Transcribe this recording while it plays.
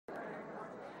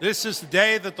This is the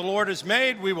day that the Lord has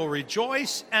made. We will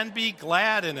rejoice and be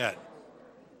glad in it.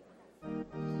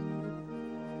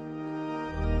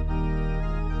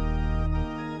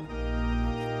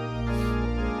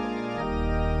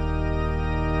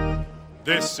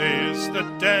 This is the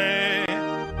day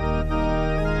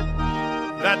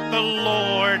that the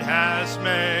Lord has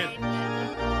made.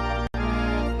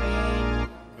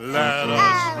 Let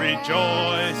us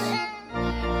rejoice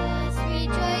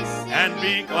and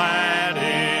be glad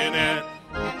in it.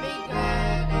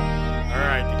 All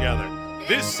right, together.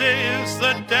 This is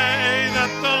the day that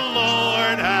the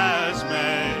Lord has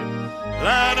made.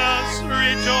 Let us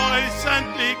rejoice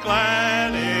and be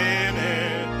glad in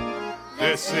it.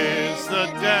 This is the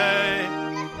day.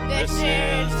 This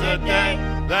is the day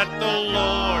that the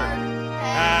Lord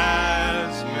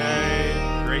has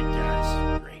made. Great,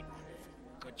 guys. Great.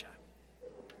 Good job.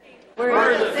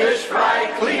 We're the Fish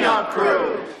Fry Cleanup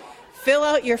Crew. Fill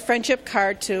out your friendship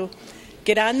card to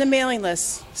get on the mailing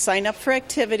list, sign up for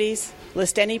activities,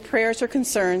 list any prayers or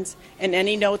concerns, and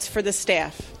any notes for the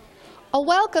staff. A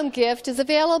welcome gift is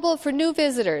available for new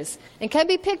visitors and can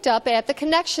be picked up at the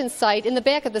connection site in the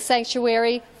back of the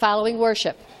sanctuary following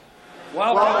worship.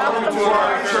 Welcome to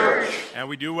our church. And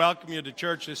we do welcome you to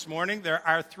church this morning. There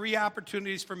are 3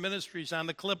 opportunities for ministries on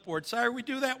the clipboard. Sorry, we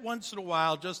do that once in a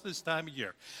while, just this time of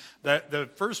year. The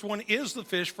first one is the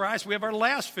fish fries. We have our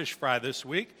last fish fry this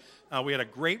week. We had a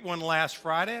great one last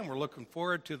Friday, and we're looking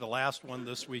forward to the last one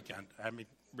this weekend. I mean,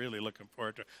 really looking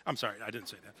forward to it. I'm sorry, I didn't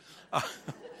say that.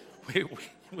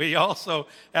 We also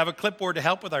have a clipboard to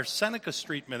help with our Seneca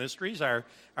Street ministries, our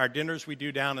dinners we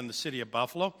do down in the city of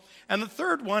Buffalo. And the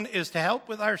third one is to help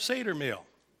with our Seder meal,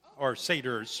 or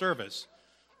Seder service.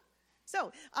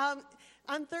 So,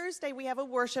 on Thursday, we have a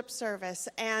worship service,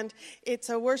 and it's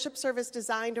a worship service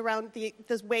designed around the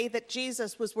way that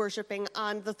Jesus was worshiping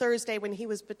on the Thursday when he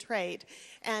was betrayed.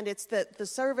 And it's the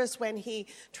service when he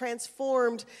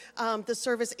transformed the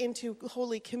service into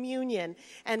Holy Communion.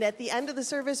 And at the end of the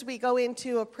service, we go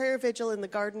into a prayer vigil in the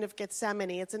Garden of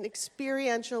Gethsemane. It's an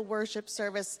experiential worship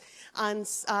service on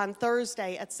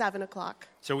Thursday at 7 o'clock.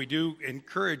 So we do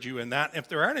encourage you in that. If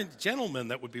there aren't any gentlemen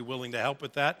that would be willing to help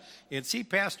with that, and see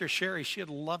Pastor Sherry, she'd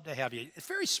love to have you. It's a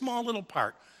very small little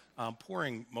part,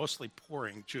 mostly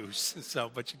pouring juice.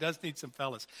 But she does need some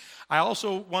fellas. I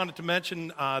also wanted to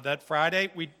mention that Friday,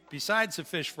 besides the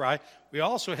fish fry, we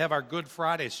also have our Good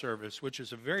Friday service, which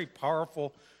is a very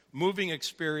powerful, moving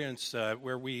experience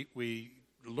where we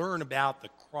learn about the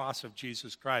cross of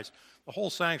Jesus Christ. The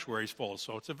whole sanctuary is full,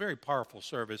 so it's a very powerful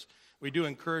service. We do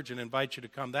encourage and invite you to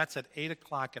come. That's at 8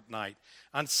 o'clock at night.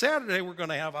 On Saturday, we're going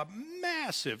to have a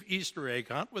massive Easter egg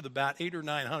hunt with about 800 or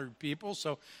 900 people,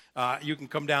 so you can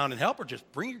come down and help, or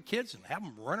just bring your kids and have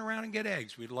them run around and get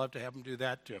eggs. We'd love to have them do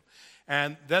that, too.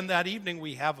 And then that evening,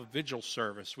 we have a vigil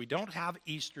service. We don't have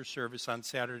Easter service on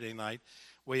Saturday night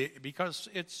because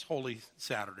it's Holy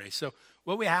Saturday. So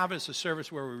what we have is a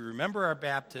service where we remember our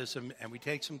baptism and we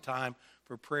take some time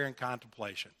for prayer and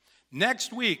contemplation.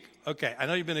 Next week, okay, I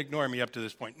know you've been ignoring me up to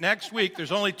this point. Next week,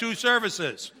 there's only 2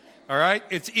 services, all right?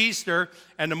 It's Easter,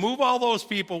 and to move all those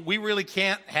people, we really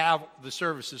can't have the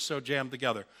services so jammed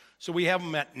together. So we have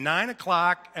them at 9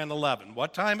 o'clock and 11.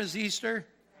 What time is Easter?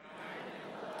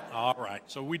 9 o'clock. All right,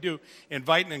 so we do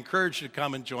invite and encourage you to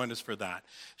come and join us for that.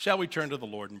 Shall we turn to the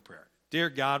Lord in prayer? Dear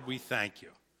God, we thank you.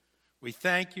 We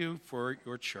thank you for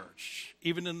your church.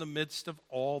 Even in the midst of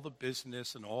all the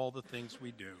business and all the things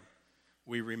we do,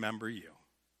 we remember you.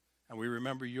 And we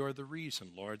remember you're the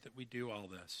reason, Lord, that we do all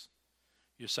this.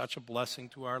 You're such a blessing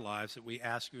to our lives that we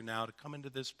ask you now to come into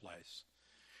this place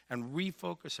and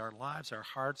refocus our lives, our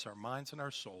hearts, our minds, and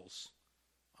our souls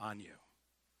on you.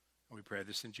 And we pray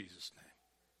this in Jesus'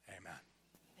 name. Amen.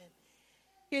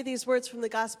 Hear these words from the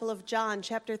Gospel of John,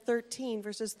 chapter 13,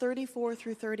 verses 34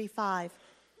 through 35.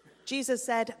 Jesus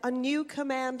said, "A new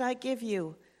command I give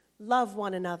you, love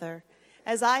one another.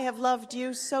 As I have loved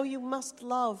you, so you must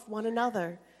love one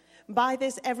another. By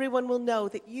this everyone will know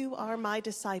that you are my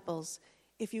disciples,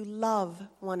 if you love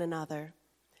one another."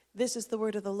 This is the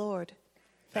word of the Lord.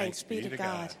 Thanks be to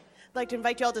God. I'd like to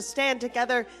invite you all to stand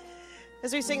together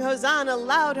as we sing Hosanna,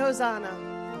 loud Hosanna.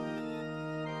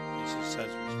 Jesus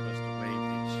says we're supposed to wave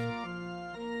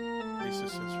these.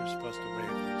 Jesus says we're supposed to wave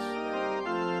these.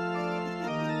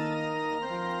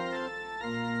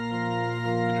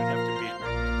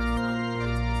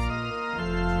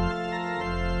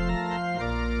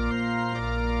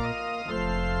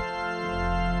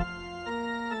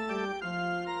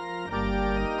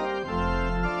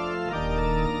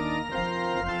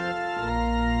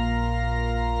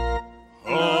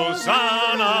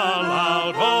 Hosanna,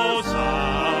 loud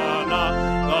Hosanna,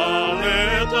 the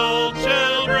little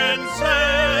children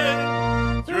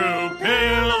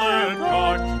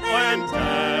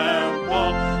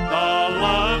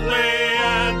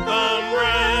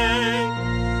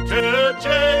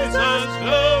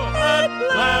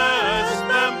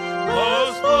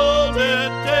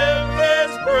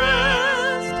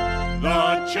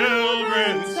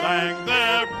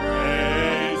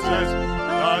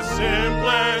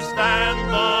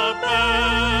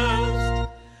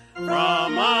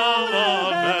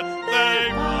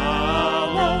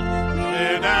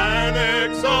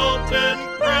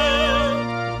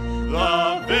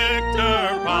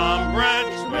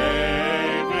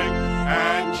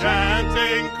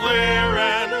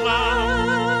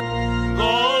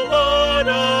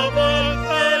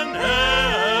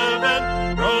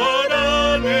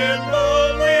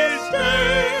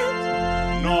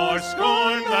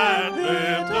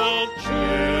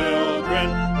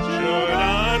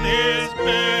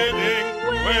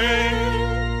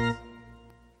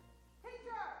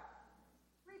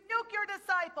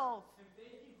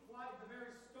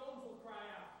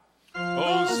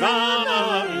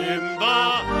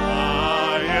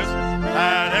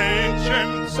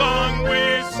song we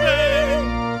sing,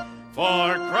 for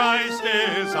Christ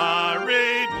is our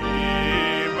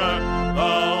Redeemer,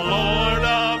 the Lord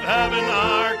of heaven,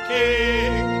 our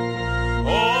King.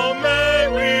 Oh, may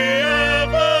we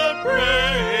ever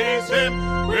praise him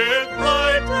with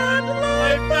light and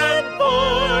life and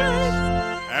voice,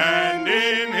 and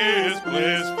in his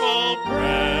blissful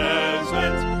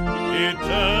presence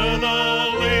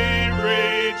eternally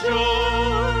rejoice.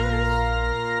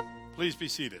 Please be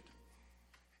seated.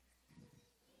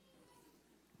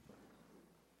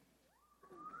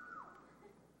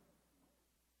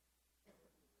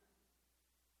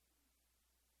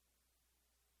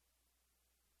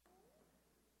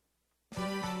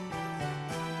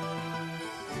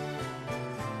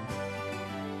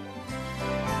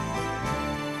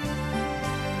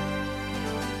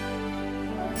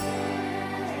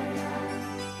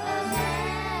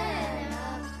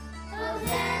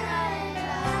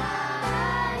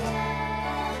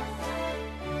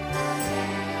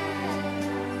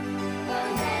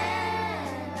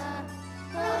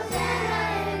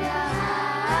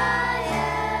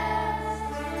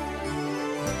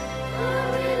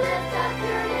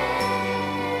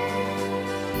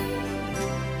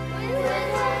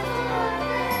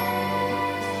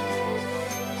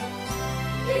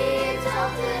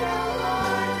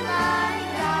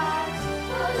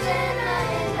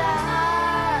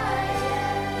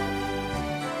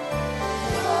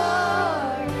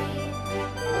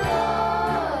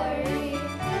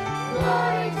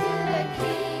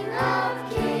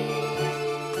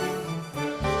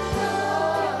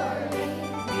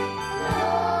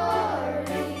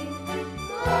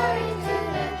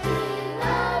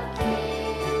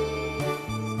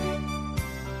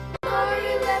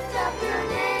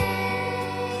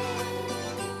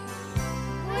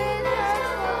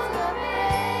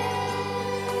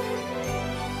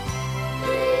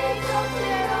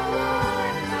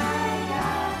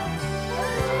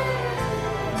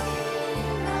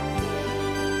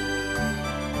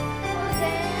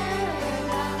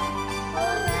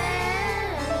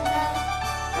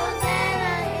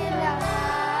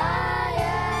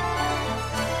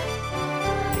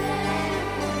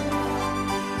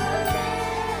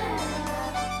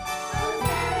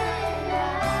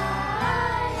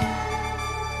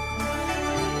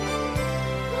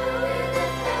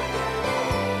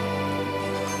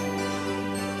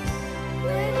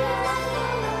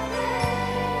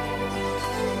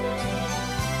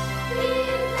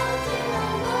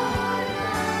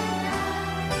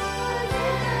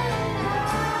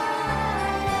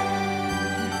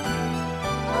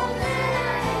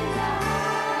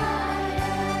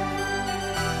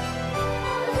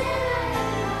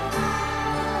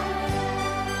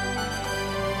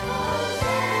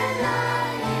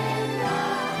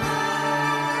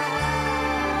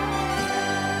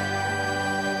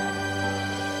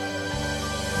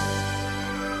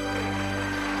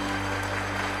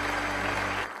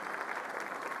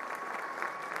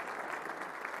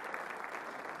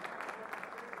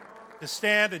 To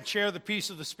stand and share the peace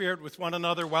of the Spirit with one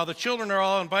another while the children are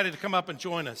all invited to come up and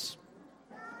join us.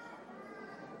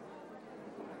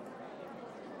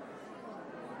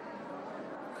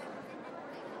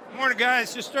 Good morning,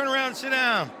 guys. Just turn around and sit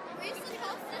down. Are we supposed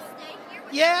to stay here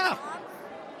with Yeah,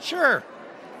 sure.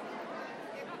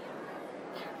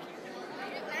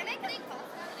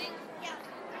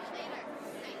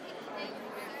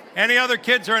 Any other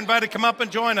kids are invited to come up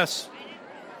and join us.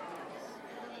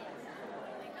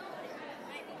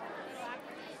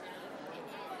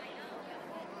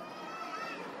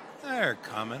 They're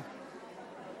coming.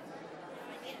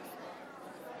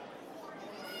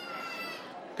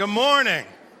 Good morning.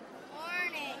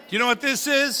 Morning. Do you know what this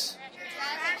is?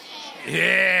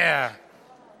 Yeah.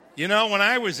 You know, when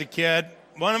I was a kid,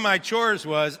 one of my chores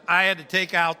was I had to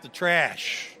take out the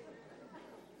trash.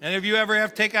 Any of you ever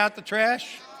have to take out the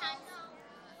trash?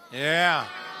 Yeah.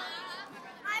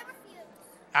 I refuse.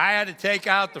 I had to take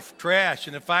out the trash,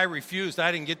 and if I refused,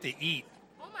 I didn't get to eat.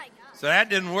 Oh my God. So that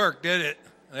didn't work, did it?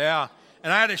 Yeah.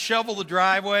 And I had to shovel the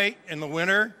driveway in the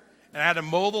winter, and I had to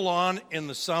mow the lawn in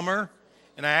the summer,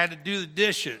 and I had to do the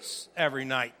dishes every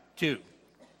night, too.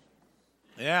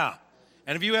 Yeah.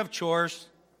 And if you have chores,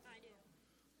 I do.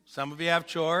 some of you have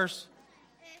chores.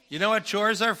 You know what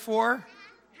chores are for?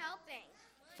 Helping.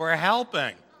 For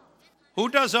helping. Who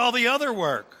does all the other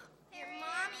work? Your mommy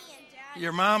and daddy.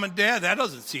 Your mom and dad. That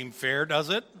doesn't seem fair, does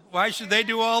it? Why should they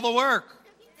do all the work?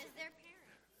 Because they're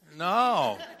parents.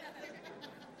 No.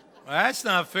 That's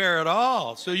not fair at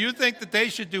all. So you think that they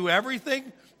should do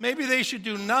everything? Maybe they should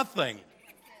do nothing.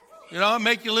 You know,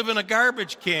 make you live in a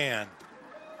garbage can.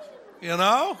 You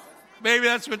know? Maybe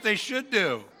that's what they should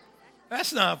do.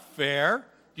 That's not fair.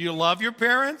 Do you love your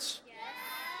parents? Yes.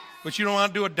 But you don't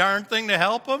want to do a darn thing to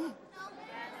help them?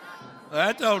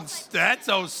 That don't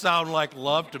sound like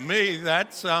love to me.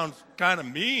 That sounds kind of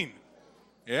mean.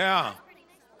 Yeah.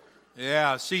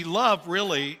 Yeah. See, love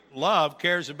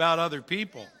cares about other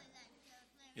people.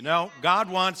 You know, God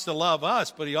wants to love us,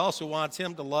 but he also wants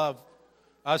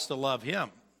us to love him.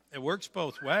 It works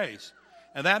both ways.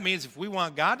 And that means if we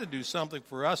want God to do something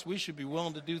for us, we should be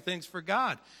willing to do things for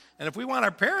God. And if we want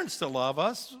our parents to love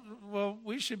us, well,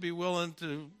 we should be willing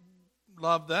to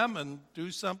love them and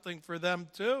do something for them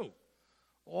too.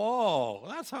 Oh,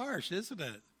 that's harsh, isn't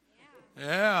it?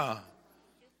 Yeah.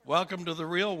 Welcome to the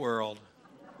real world.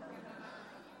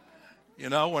 You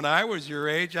know, when I was your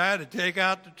age, I had to take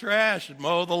out the trash and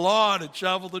mow the lawn and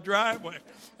shovel the driveway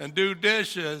and do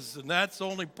dishes, and that's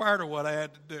only part of what I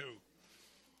had to do.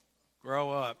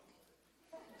 Grow up.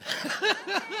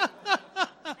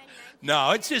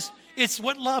 No, it's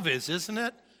what love is, isn't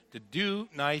it? To do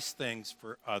nice things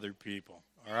for other people,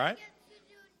 all right? To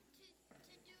do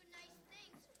nice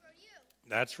things for you.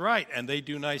 That's right, and they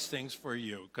do nice things for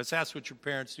you, because that's what your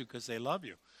parents do, because they love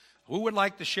you. Who would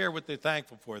like to share what they're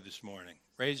thankful for this morning?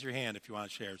 Raise your hand if you want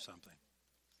to share something.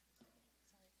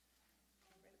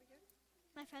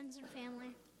 My friends and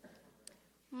family.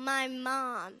 My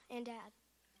mom and dad.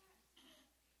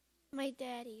 My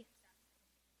daddy.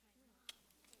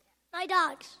 My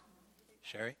dogs.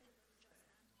 Sherry?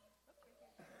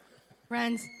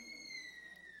 Friends.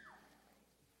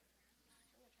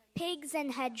 Pigs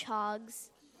and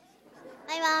hedgehogs.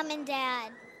 My mom and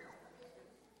dad.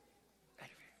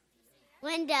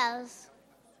 Windows.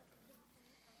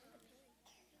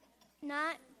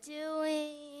 Not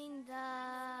doing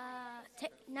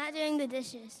the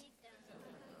dishes.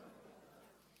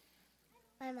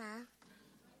 My mom.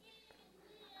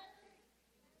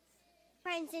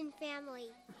 Friends and family.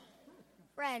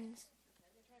 Friends.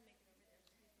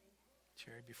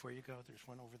 Sherry, before you go, there's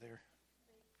one over there.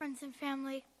 Friends and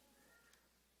family.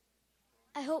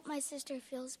 I hope my sister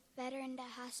feels better in the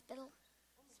hospital.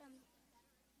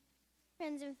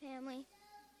 Friends and family.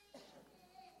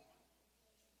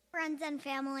 Friends and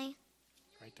family.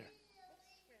 Right there.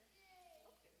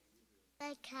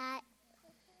 My cat.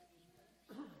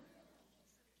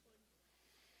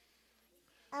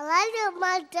 I love you,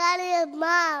 my daddy and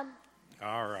mom.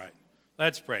 All right.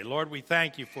 Let's pray. Lord, we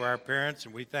thank you for our parents,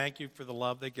 and we thank you for the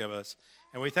love they give us.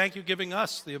 And we thank you giving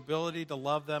us the ability to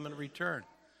love them in return.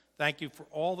 Thank you for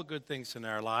all the good things in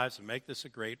our lives, and make this a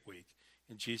great week.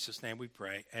 In Jesus' name we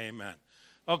pray. Amen.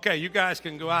 Okay, you guys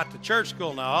can go out to church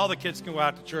school now. All the kids can go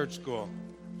out to church school.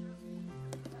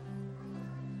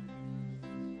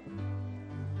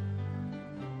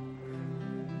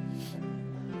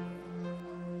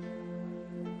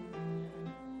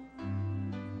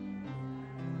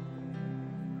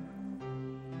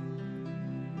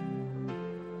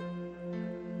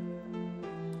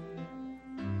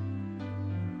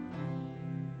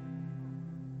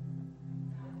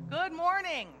 Good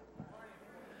morning.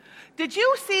 Did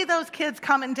you see those kids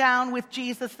coming down with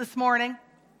Jesus this morning?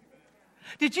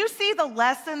 Did you see the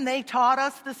lesson they taught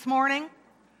us this morning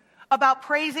about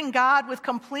praising God with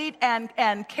complete and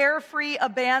carefree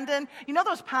abandon? You know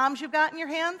those palms you've got in your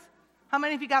hands? How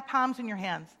many of you got palms in your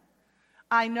hands?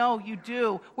 I know you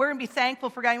do. We're going to be thankful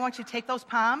for God. I want you to take those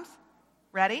palms.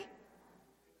 Ready?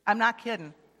 I'm not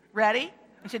kidding. Ready?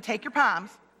 You should take your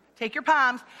palms. Take your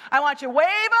palms. I want you to wave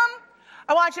them.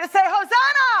 I want you to say,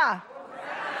 Hosanna!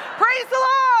 Praise the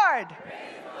Lord!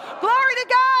 Glory to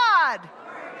God!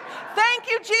 Thank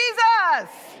you,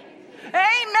 Jesus!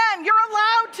 Amen. You're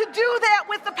allowed to do that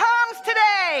with the palms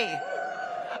today.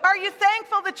 Are you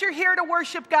thankful that you're here to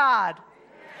worship God?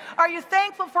 Are you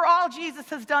thankful for all Jesus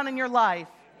has done in your life?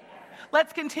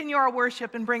 Let's continue our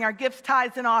worship and bring our gifts,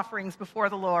 tithes, and offerings before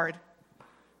the Lord.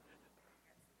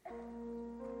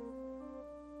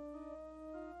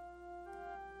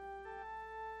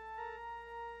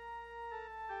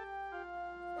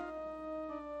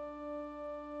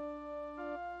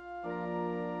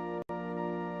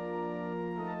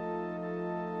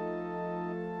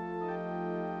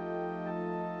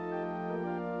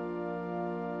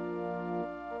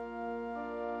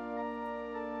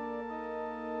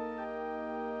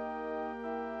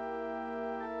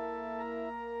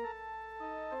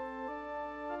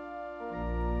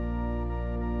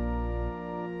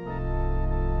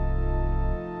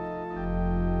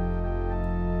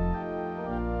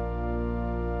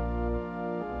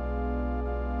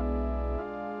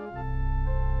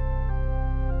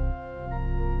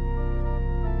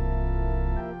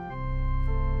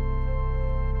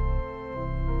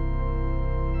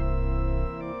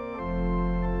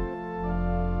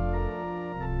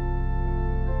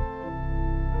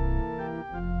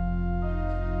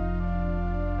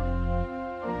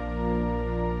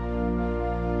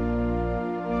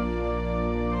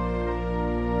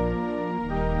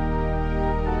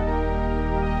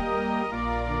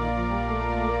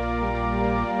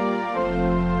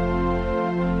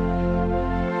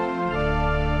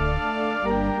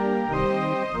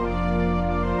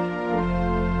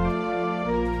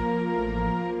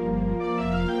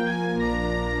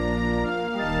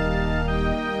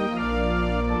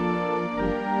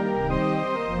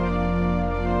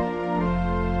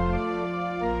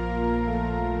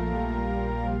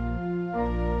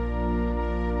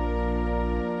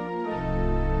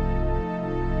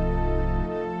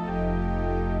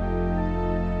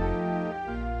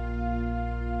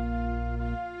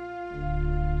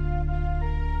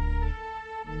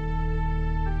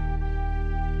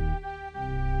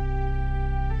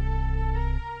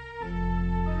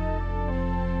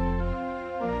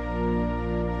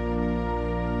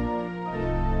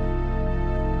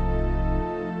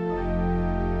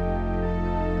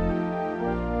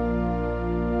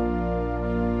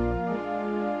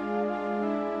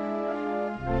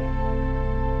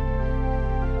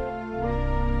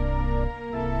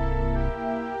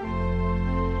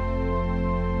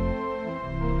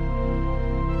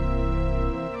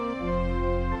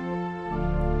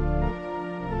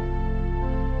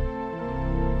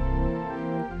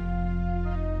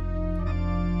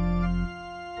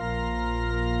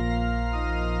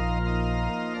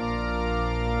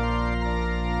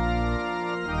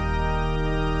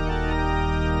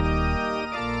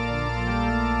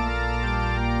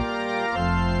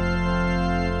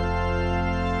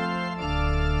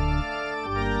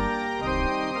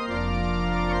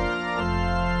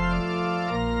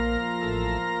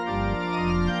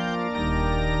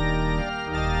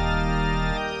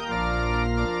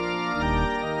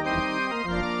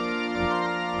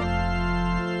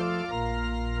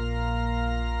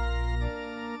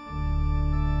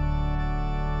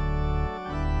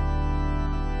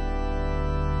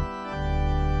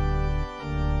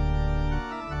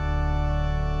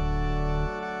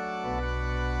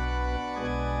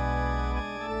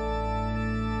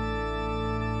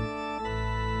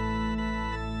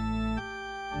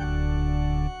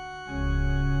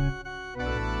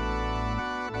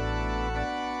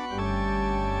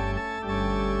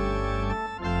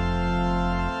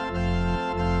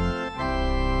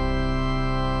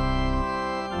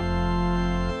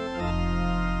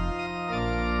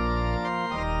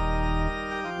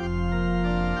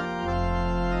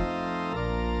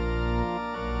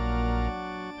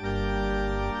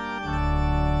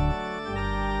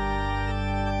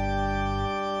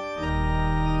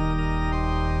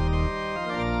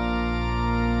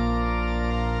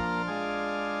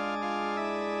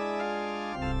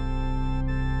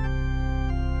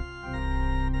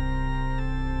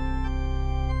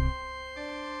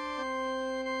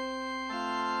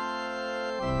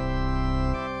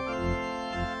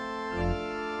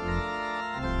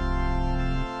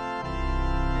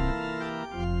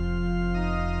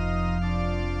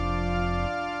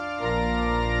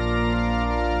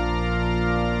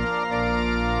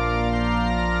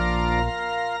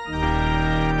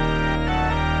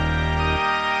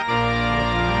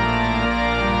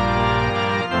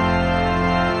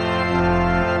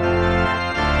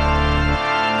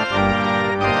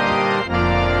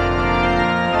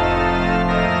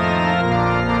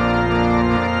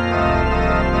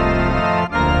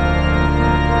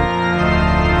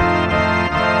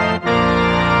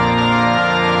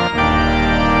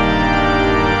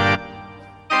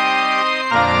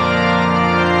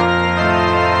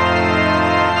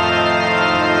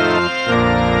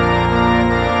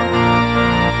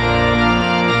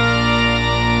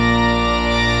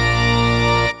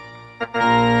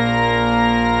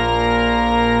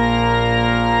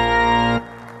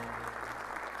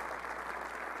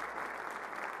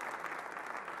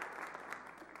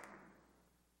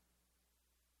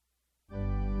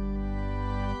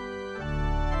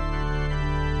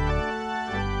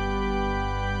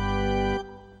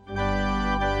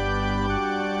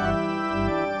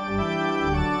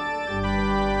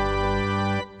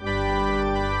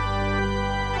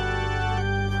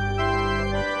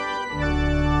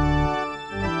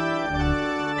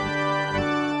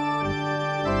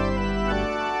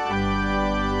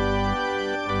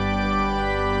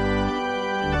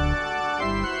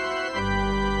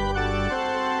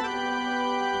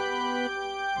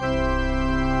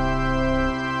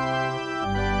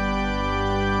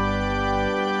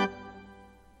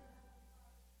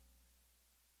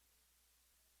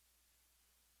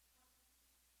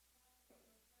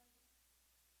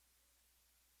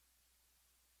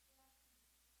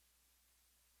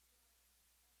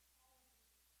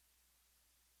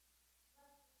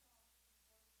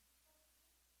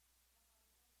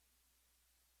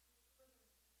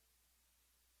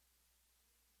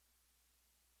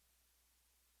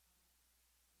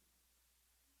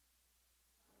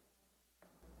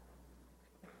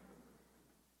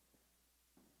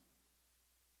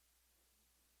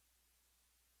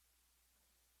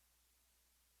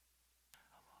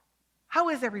 How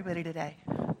is everybody today?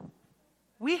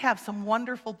 We have some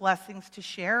wonderful blessings to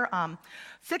share.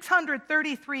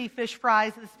 633 fish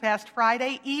fries this past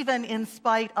Friday, even in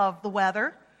spite of the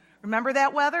weather. Remember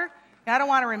that weather? I don't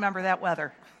want to remember that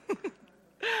weather.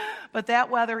 But that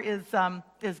weather is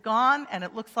gone, and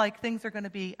it looks like things are going to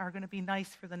be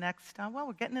nice for the next.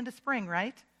 We're getting into spring,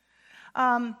 right?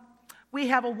 We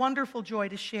have a wonderful joy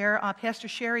to share. Pastor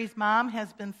Sherry's mom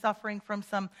has been suffering from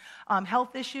some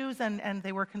health issues, and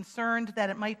they were concerned that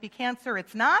it might be cancer.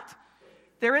 It's not.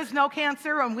 There is no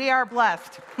cancer, and we are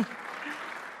blessed.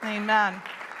 Amen.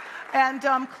 And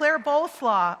Claire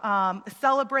Boleslaw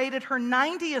celebrated her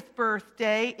 90th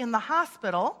birthday in the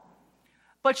hospital.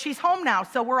 But she's home now,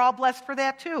 so we're all blessed for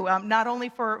that too. Not only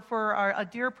for a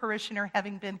dear parishioner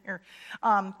having been here,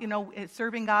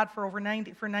 serving God for over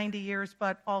 90 years,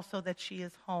 but also that she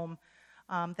is home.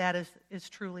 That is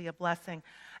truly a blessing.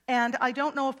 And I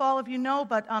don't know if all of you know,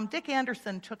 but Dick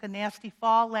Anderson took a nasty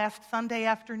fall last Sunday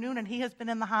afternoon, and he has been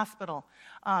in the hospital.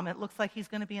 It looks like he's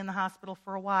going to be in the hospital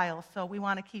for a while, so we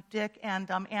want to keep Dick and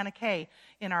Anna Kay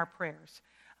in our prayers.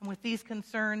 And with these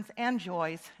concerns and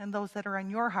joys, and those that are on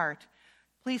your heart,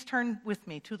 please turn with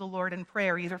me to the Lord in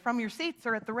prayer, either from your seats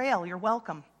or at the rail. You're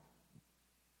welcome.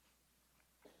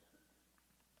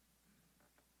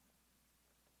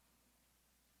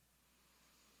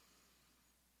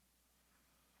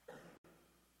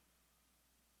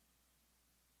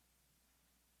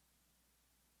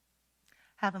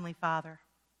 Heavenly Father,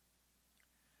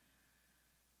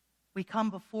 we come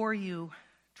before you,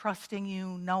 trusting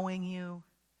you, knowing you,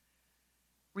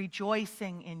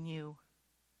 rejoicing in you,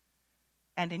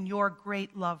 and in your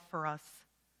great love for us.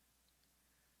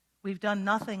 We've done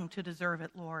nothing to deserve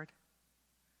it, Lord,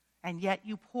 and yet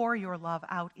you pour your love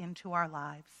out into our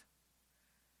lives.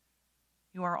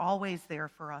 You are always there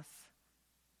for us.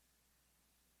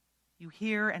 You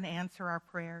hear and answer our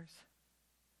prayers.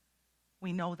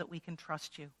 We know that we can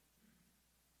trust you.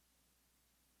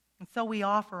 And so we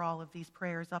offer all of these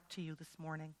prayers up to you this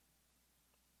morning.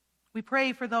 We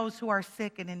pray for those who are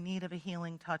sick and in need of a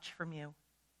healing touch from you.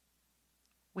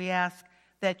 We ask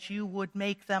that you would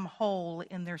make them whole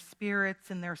in their spirits,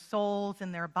 in their souls,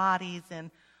 in their bodies, in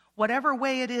whatever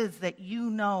way it is that you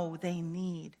know they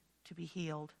need to be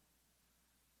healed.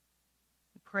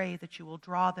 We pray that you will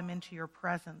draw them into your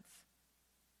presence.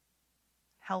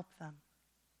 Help them.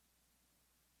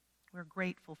 We're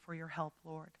grateful for your help,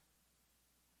 Lord.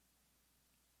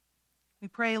 We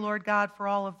pray, Lord God, for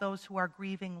all of those who are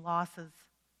grieving losses.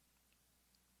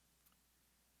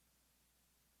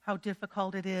 How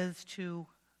difficult it is to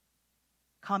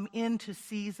come into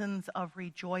seasons of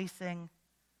rejoicing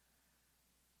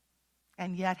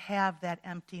and yet have that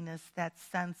emptiness, that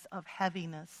sense of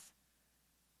heaviness,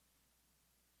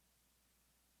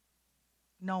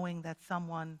 knowing that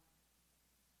someone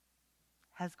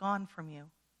has gone from you.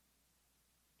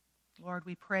 Lord,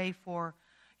 we pray for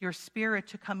your Spirit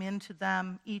to come into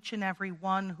them, each and every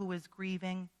one who is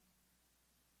grieving.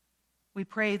 We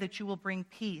pray that you will bring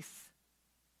peace.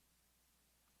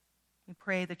 We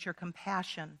pray that your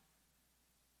compassion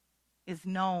is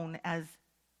known as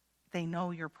they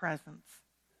know your presence.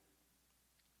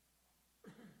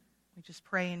 We just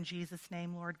pray in Jesus'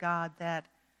 name, Lord God, that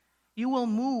you will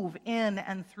move in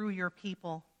and through your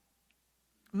people.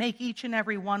 Make each and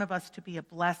every one of us to be a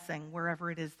blessing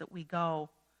wherever it is that we go.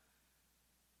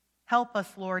 Help us,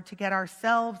 Lord, to get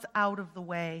ourselves out of the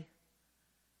way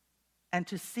and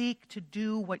to seek to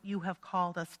do what you have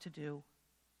called us to do.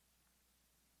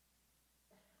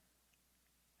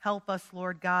 Help us,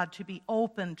 Lord God, to be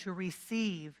open to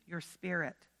receive your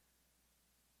Spirit,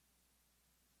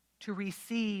 to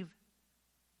receive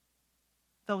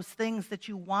those things that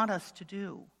you want us to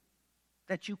do,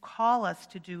 that you call us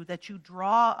to do, that you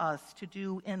draw us to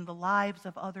do in the lives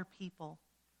of other people.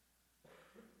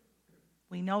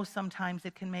 We know sometimes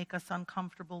it can make us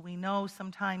uncomfortable. We know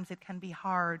sometimes it can be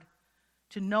hard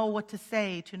to know what to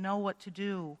say, to know what to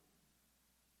do.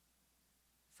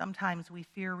 Sometimes we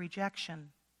fear rejection.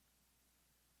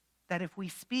 That if we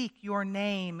speak your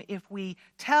name, if we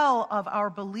tell of our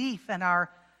belief and our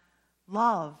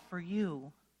love for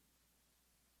you,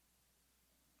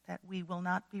 that we will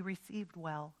not be received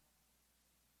well.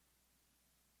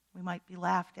 We might be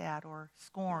laughed at or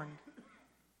scorned.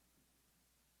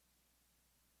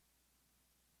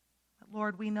 But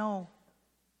Lord, we know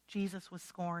Jesus was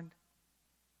scorned.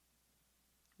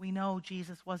 We know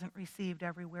Jesus wasn't received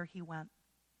everywhere he went.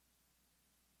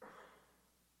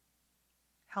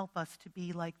 Help us to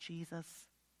be like Jesus,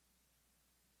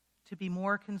 to be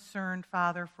more concerned,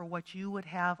 Father, for what you would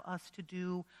have us to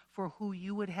do, for who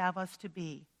you would have us to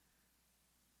be,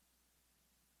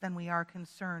 than we are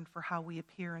concerned for how we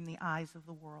appear in the eyes of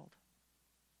the world.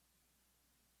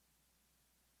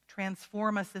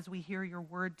 Transform us as we hear your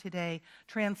word today.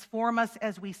 Transform us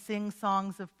as we sing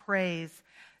songs of praise.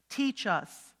 Teach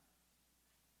us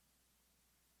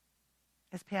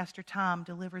as Pastor Tom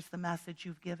delivers the message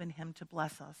you've given him to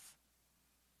bless us.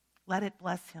 Let it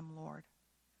bless him, Lord.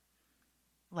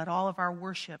 Let all of our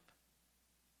worship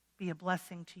be a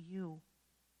blessing to you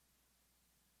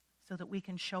so that we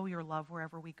can show your love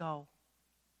wherever we go,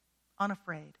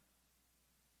 unafraid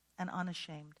and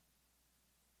unashamed.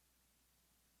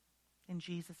 In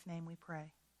Jesus' name we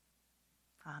pray.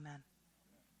 Amen.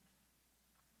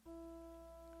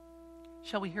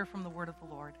 Shall we hear from the word of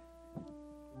the Lord?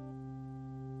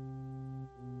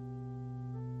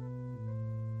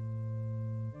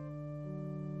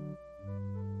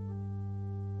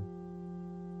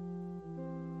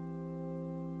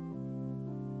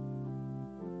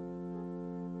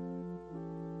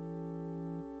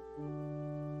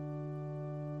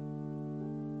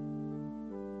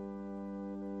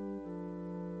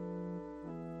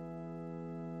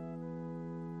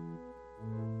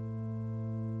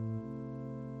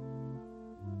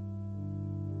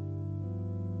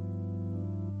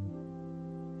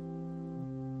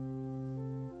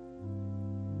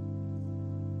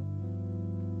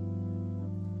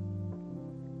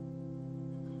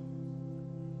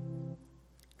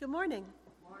 Good morning.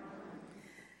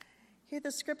 Hear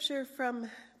the scripture from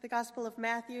the Gospel of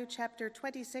Matthew, chapter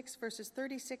 26, verses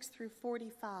 36 through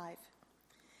 45.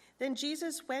 Then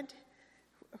Jesus went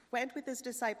with his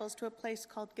disciples to a place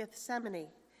called Gethsemane,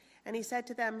 and he said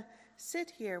to them,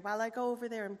 "Sit here while I go over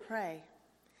there and pray."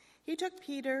 He took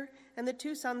Peter and the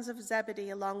two sons of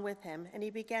Zebedee along with him, and he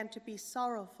began to be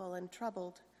sorrowful and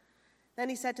troubled. Then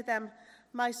he said to them,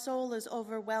 "My soul is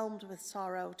overwhelmed with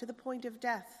sorrow to the point of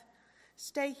death.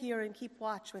 Stay here and keep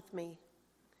watch with me."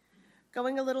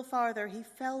 Going a little farther, he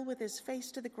fell with his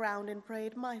face to the ground and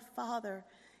prayed, "My Father,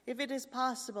 if it is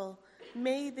possible,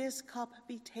 may this cup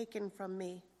be taken from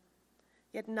me.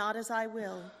 Yet not as I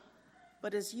will,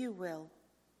 but as you will."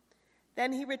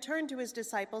 Then he returned to his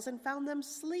disciples and found them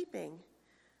sleeping.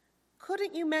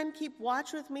 "Couldn't you men keep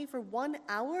watch with me for 1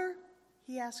 hour?"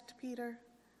 he asked Peter.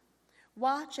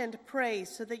 "Watch and pray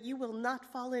so that you will not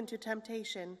fall into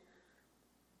temptation.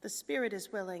 The spirit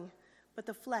is willing, but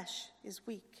the flesh is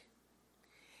weak."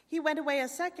 He went away a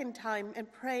second time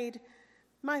and prayed,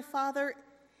 "My Father,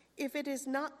 if it is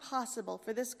not possible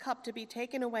for this cup to be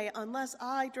taken away unless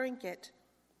I drink it,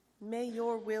 may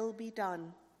your will be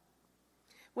done."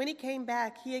 When he came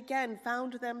back, he again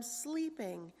found them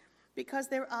sleeping because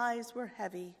their eyes were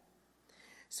heavy.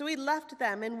 So he left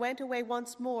them and went away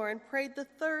once more and prayed the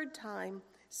third time,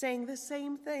 saying the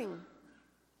same thing.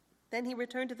 Then he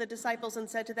returned to the disciples and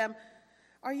said to them,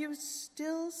 "Are you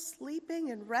still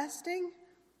sleeping and resting?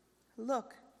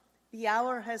 Look, the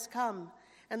hour has come,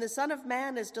 and the Son of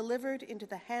Man is delivered into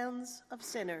the hands of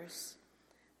sinners."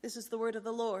 This is the word of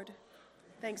the Lord.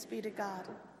 Thanks be to God.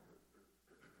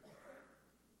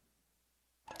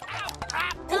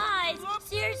 Guys,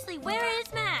 seriously, where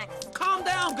is Max? Calm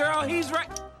down, girl. He's right.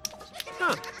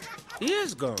 Huh. He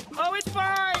is gone. Oh, it's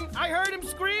fine. I heard him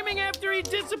screaming after he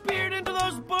disappeared into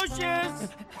those bushes.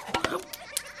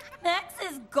 Max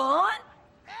is gone?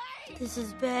 This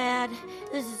is bad.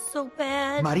 This is so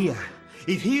bad. Maria,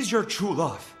 if he's your true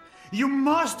love, you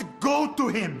must go to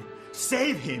him.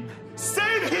 Save him.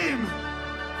 Save him!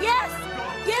 Yes!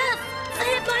 Yes!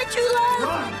 Save my true love!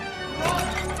 Run!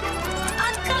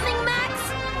 I'm coming, Max!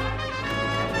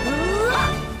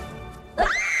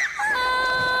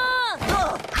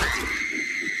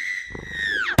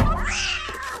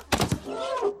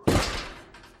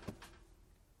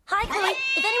 Hi, Chloe.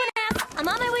 If anyone asks, I'm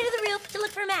on my way to the roof to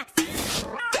look for Max.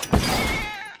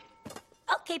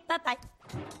 Okay, bye-bye.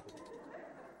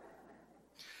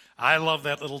 I love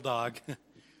that little dog.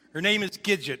 Her name is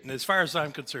Gidget, and as far as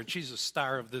I'm concerned, she's a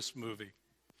star of this movie.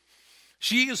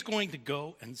 She is going to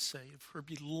go and save her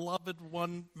beloved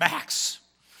one, Max,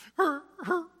 her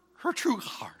true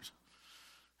heart.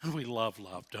 And we love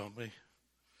love, don't we?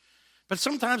 But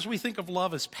sometimes we think of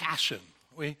love as passion.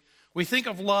 We think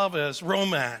of love as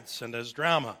romance and as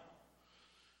drama,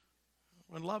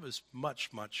 when love is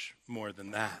much, much more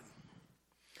than that.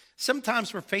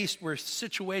 Sometimes we're faced with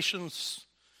situations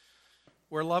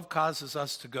where love causes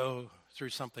us to go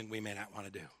through something we may not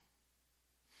want to do.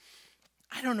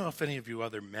 I don't know if any of you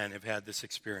other men have had this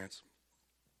experience.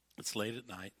 It's late at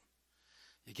night.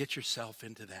 You get yourself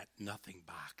into that nothing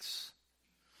box,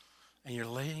 and you're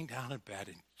laying down in bed,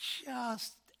 and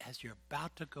just as you're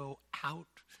about to go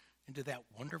out into that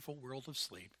wonderful world of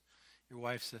sleep, your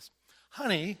wife says,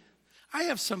 "Honey, I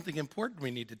have something important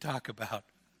we need to talk about.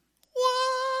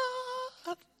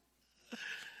 What?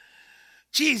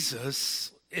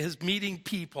 Jesus is meeting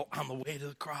people on the way to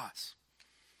the cross.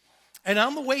 And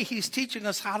on the way, he's teaching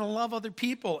us how to love other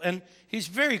people. And he's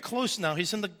very close now.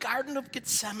 He's in the Garden of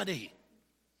Gethsemane,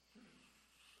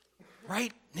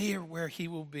 right near where he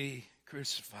will be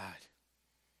crucified.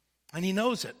 And he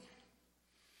knows it.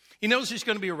 He knows he's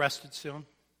going to be arrested soon.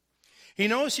 He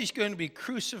knows he's going to be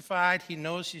crucified. He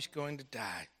knows he's going to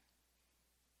die.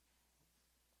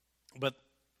 But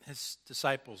his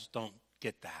disciples don't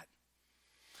get that.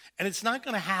 And it's not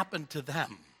going to happen to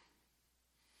them.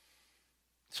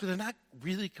 So they're not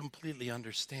really completely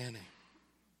understanding.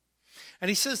 And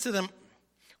he says to them,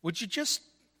 would you just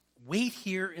wait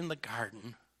here in the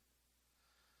garden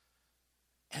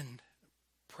and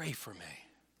pray for me?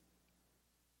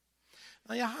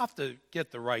 Now you have to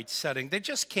get the right setting. They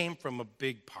just came from a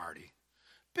big party,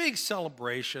 big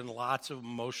celebration, lots of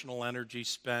emotional energy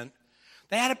spent.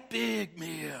 They had a big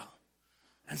meal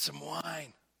and some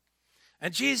wine.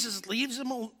 And Jesus leaves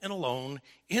them alone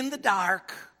in the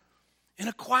dark, in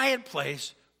a quiet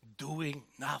place, doing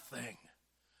nothing.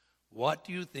 What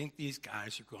do you think these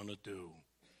guys are going to do?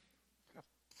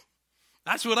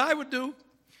 That's what I would do.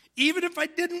 Even if I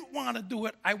didn't want to do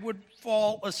it, I would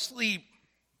fall asleep.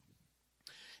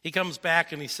 He comes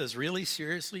back and he says, really,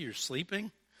 seriously, you're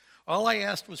sleeping? All I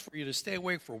asked was for you to stay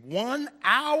awake for 1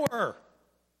 hour.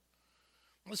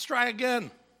 Let's try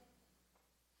again.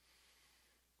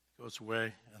 Goes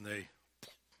away and they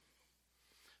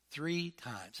 3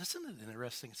 times. Isn't it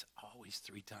interesting? It's always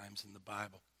 3 times in the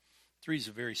Bible. 3 is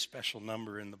a very special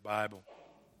number in the Bible.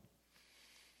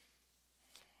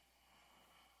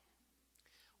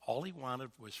 All he wanted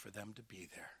was for them to be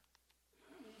there.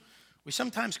 We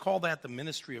sometimes call that the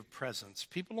ministry of presence.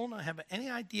 People don't have any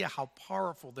idea how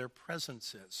powerful their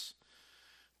presence is.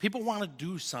 People want to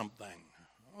do something.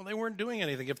 Well, they weren't doing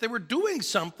anything. If they were doing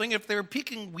something, if they were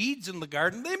picking weeds in the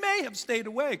garden, they may have stayed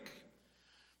awake.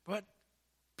 But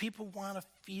people want to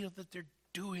feel that they're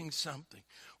doing something.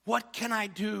 What can I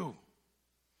do?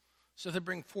 So they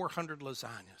bring 400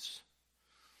 lasagnas,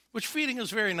 which feeding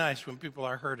is very nice when people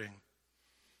are hurting.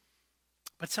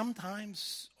 But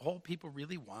sometimes all people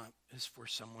really want is for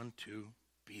someone to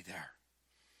be there.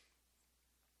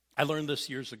 I learned this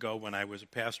years ago when I was a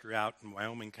pastor out in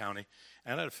Wyoming County,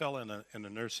 and I had a fellow in a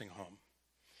nursing home.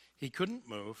 He couldn't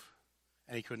move,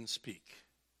 and he couldn't speak.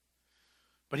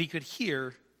 But he could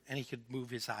hear, and he could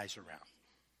move his eyes around.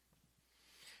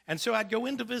 And so I'd go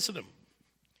in to visit him.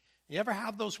 You ever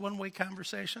have those one-way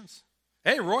conversations?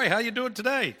 Hey, Roy, how you doing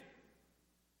today?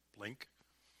 Blink.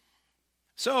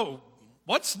 So,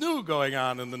 what's new going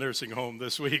on in the nursing home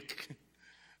this week?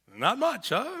 Not much,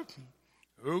 huh?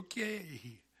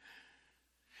 Okay.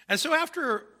 And so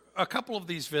after a couple of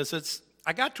these visits,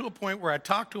 I got to a point where I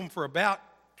talked to him for about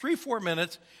 3-4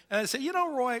 minutes, and I said, you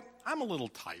know, Roy, I'm a little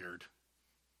tired.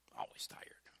 Always tired.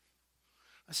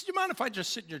 I said, you mind if I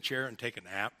just sit in your chair and take a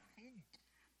nap?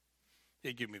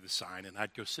 He'd give me the sign, and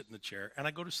I'd go sit in the chair, and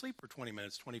I'd go to sleep for 20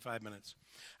 minutes, 25 minutes.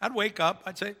 I'd wake up,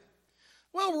 I'd say,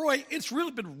 well, Roy, it's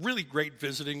really been really great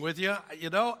visiting with you. You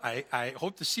know, I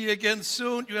hope to see you again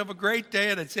soon. You have a great day,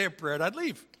 and I'd say a prayer, and I'd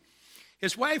leave.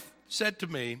 His wife said to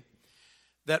me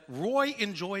that Roy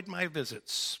enjoyed my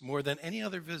visits more than any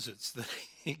other visits that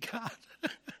he got. You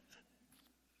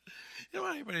don't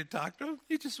want anybody to talk to him.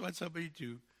 He just wants somebody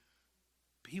to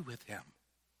be with him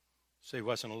so he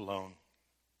wasn't alone.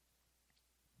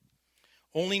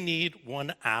 Only need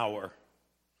 1 hour.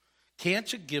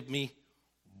 Can't you give me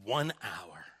 1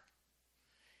 hour?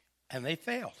 And they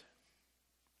failed.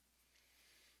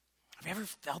 Have you ever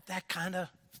felt that kind of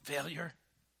failure?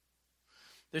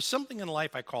 There's something in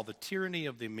life I call the tyranny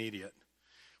of the immediate,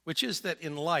 which is that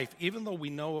in life, even though we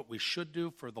know what we should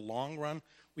do for the long run,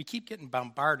 we keep getting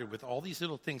bombarded with all these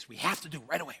little things we have to do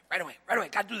right away. Got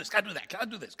to do this, got to do that, got to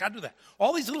do this, got to do that.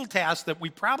 All these little tasks that we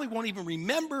probably won't even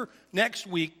remember next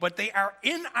week, but they are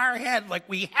in our head like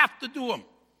we have to do them.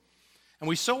 And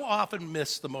we so often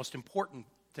miss the most important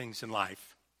things in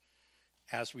life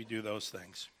as we do those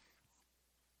things.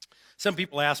 Some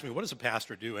people ask me, what does a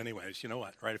pastor do anyways? You know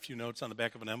what? Write a few notes on the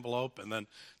back of an envelope and then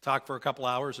talk for a couple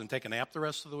hours and take a nap the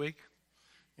rest of the week?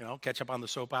 You know, catch up on the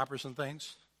soap operas and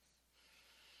things?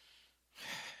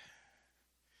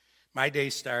 My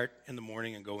days start in the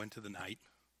morning and go into the night,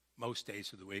 most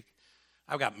days of the week.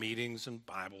 I've got meetings and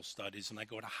Bible studies, and I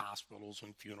go to hospitals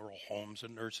and funeral homes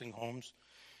and nursing homes.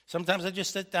 Sometimes I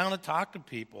just sit down and talk to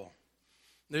people.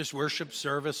 There's worship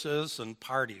services and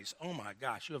parties. Oh my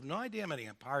gosh, you have no idea how many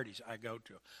parties I go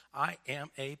to. I am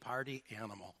a party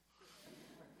animal.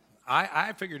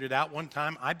 I figured it out one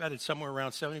time. I bet it's somewhere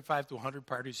around 75 to 100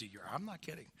 parties a year. I'm not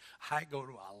kidding. I go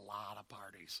to a lot of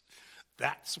parties.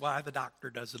 That's why the doctor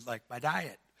doesn't like my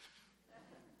diet.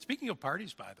 Speaking of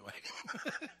parties, by the way,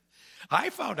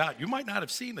 I found out, you might not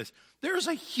have seen this, there's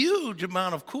a huge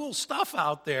amount of cool stuff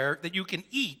out there that you can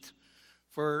eat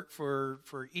for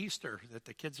Easter that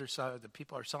the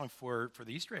people are selling for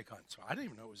the Easter egg hunt. So I didn't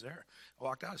even know it was there. I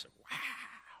walked out and said, wow,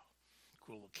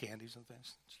 cool little candies and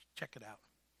things. Check it out.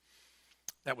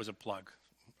 That was a plug,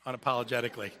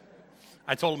 unapologetically.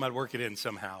 I told him I'd work it in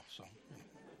somehow.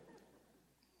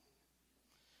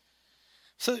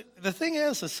 So the thing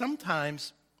is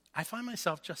sometimes I find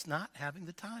myself just not having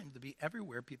the time to be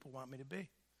everywhere people want me to be.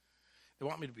 They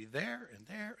want me to be there and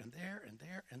there and there and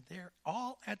there and there,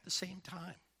 all at the same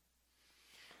time.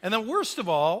 And then worst of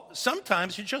all,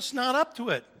 sometimes you're just not up to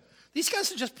it. These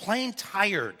guys are just plain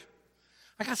tired.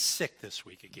 I got sick this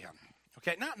week again.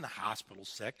 Okay, not in the hospital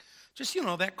sick, just,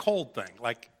 that cold thing,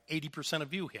 like 80%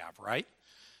 of you have, right?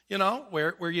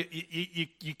 Where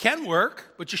you can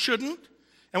work, but you shouldn't.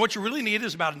 And what you really need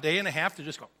is about a day and a half to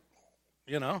just go,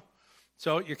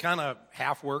 So you're kind of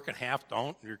half work and half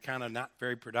don't. And you're kind of not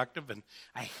very productive. And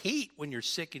I hate when you're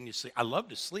sick and you sleep. I love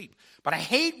to sleep, but I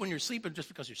hate when you're sleeping just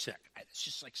because you're sick. It's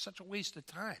just like such a waste of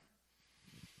time.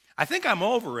 I think I'm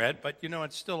over it, but,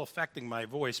 it's still affecting my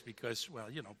voice because,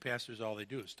 pastors, all they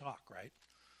do is talk, right?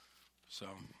 So,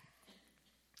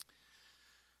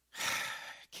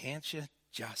 can't you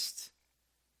just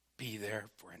be there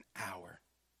for an hour?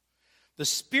 The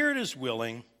spirit is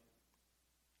willing,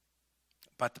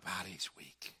 but the body's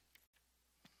weak.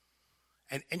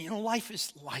 And life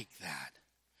is like that.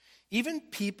 Even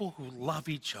people who love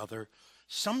each other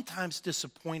sometimes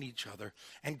disappoint each other.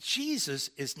 And Jesus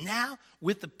is now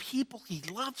with the people he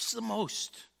loves the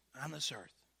most on this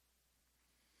earth.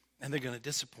 And they're going to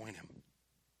disappoint him.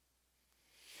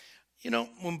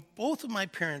 When both of my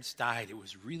parents died, it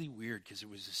was really weird because it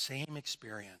was the same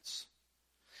experience.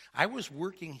 I was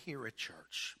working here at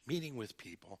church, meeting with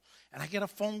people, and I get a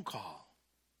phone call.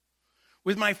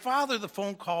 With my father, the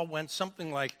phone call went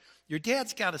something like, your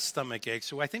dad's got a stomach ache,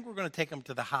 so I think we're going to take him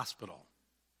to the hospital.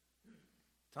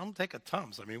 Tell him to take a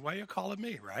Tums. I mean, why are you calling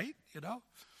me, right?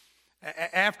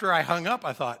 After I hung up,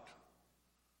 I thought,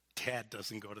 Dad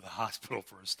doesn't go to the hospital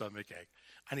for a stomach ache.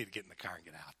 I need to get in the car and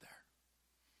get out there.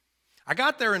 I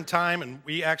got there in time, and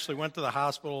we actually went to the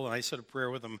hospital, and I said a prayer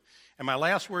with him. And my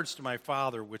last words to my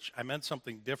father, which I meant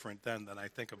something different then than I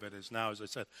think of it as now, is I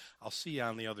said, I'll see you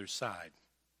on the other side.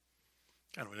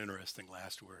 Kind of an interesting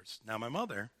last words. Now, my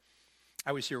mother,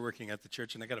 I was here working at the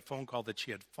church, and I got a phone call that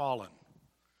she had fallen.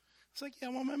 It's like, yeah,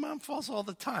 well, my mom falls all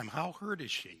the time. How hurt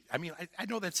is she? I mean, I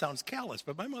know that sounds callous,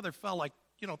 but my mother fell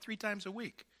 3 times a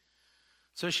week.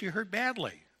 So she hurt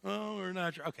badly. Oh, we're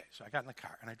not sure. Okay, so I got in the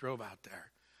car, and I drove out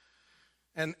there.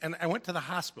 And I went to the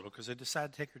hospital because I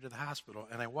decided to take her to the hospital.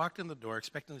 And I walked in the door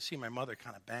expecting to see my mother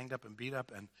kind of banged up and beat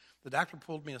up. And the doctor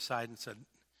pulled me aside and said,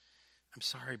 I'm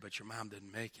sorry, but your mom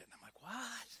didn't make it. And I'm like,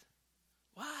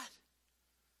 what?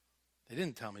 They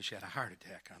didn't tell me she had a heart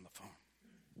attack on the phone.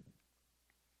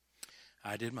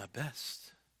 I did my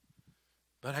best,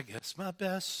 but I guess my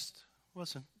best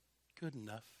wasn't good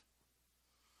enough.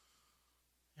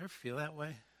 You ever feel that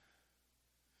way?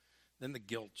 Then the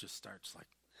guilt just starts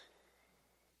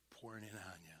pouring in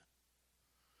on you.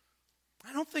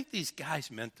 I don't think these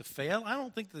guys meant to fail. I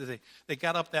don't think that they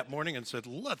got up that morning and said,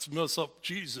 let's mess up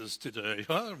Jesus today.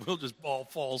 Huh? We'll just all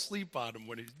fall asleep on him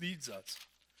when he needs us.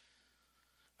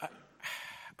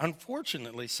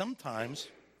 Unfortunately, sometimes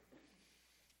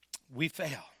we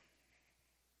fail.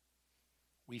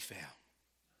 We fail.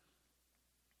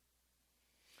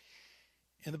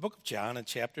 In the book of John, in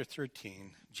chapter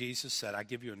 13, Jesus said, I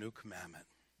give you a new commandment,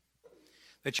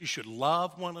 that you should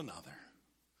love one another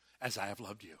as I have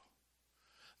loved you.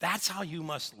 That's how you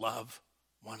must love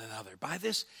one another. By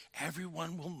this,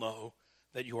 everyone will know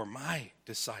that you are my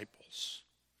disciples.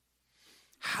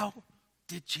 How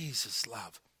did Jesus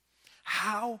love?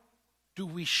 How do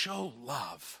we show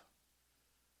love?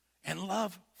 And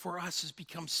love for us has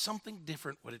become something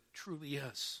different what it truly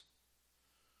is.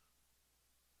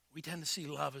 We tend to see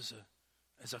love as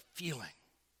a feeling,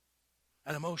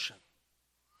 an emotion.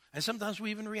 And sometimes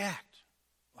we even react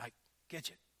like, get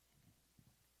you.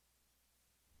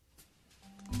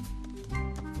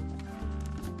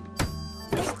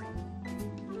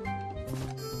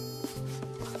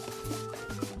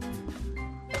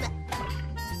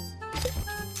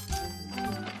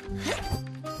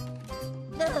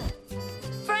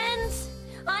 Friends,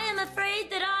 I am afraid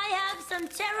that I have some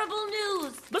terrible news.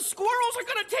 lose. The squirrels are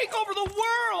gonna take over the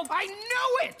world. I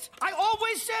knew it. I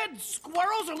always said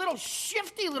squirrels are little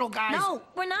shifty little guys. No,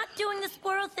 we're not doing the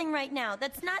squirrel thing right now.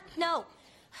 That's not, no.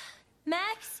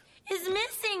 Max is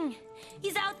missing.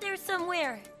 He's out there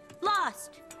somewhere.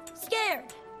 Lost. Scared.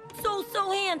 So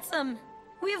handsome.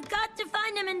 We've got to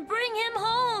find him and bring him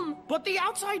home. But the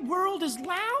outside world is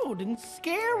loud and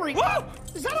scary. Whoa!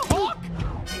 Is that a hawk?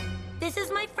 This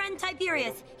is my friend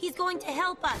Tiberius. He's going to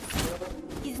help us.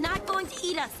 He's not going to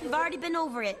eat us. We've already been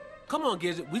over it. Come on,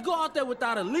 Gidget. We go out there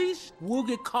without a leash, we'll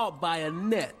get caught by a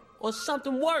net. Or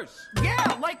something worse.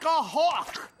 Yeah, like a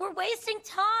hawk. We're wasting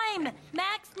time.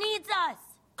 Max needs us.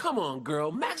 Come on,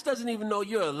 girl. Max doesn't even know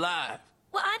you're alive.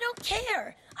 Well, I don't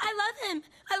care. I love him.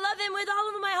 I love him with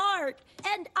all of my heart.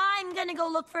 And I'm gonna go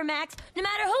look for Max, no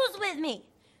matter who's with me.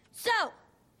 So,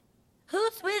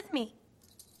 who's with me?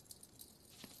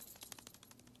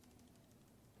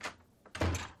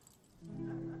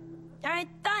 All right,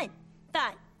 fine.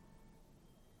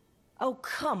 Oh,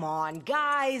 come on,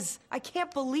 guys. I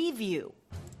can't believe you.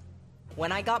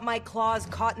 When I got my claws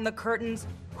caught in the curtains,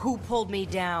 who pulled me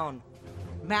down?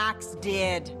 Max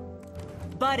did.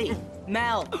 Buddy,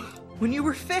 Mel. When you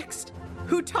were fixed,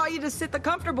 who taught you to sit the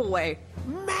comfortable way?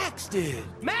 Max did.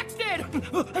 Max did.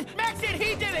 Max did.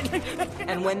 He did it.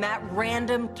 And when that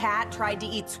random cat tried to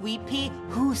eat Sweet Pea,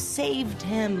 who saved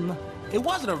him? It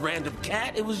wasn't a random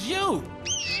cat. It was you.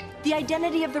 The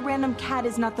identity of the random cat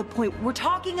is not the point. We're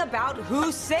talking about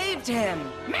who saved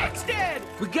him. Max did.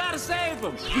 We gotta save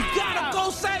him. We gotta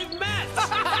go save Max.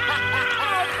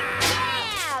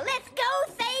 Yeah, let's go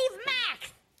save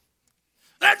Max.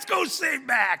 Let's go save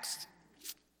Max.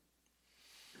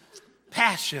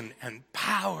 Passion and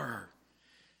power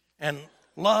and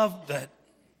love that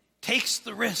takes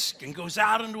the risk and goes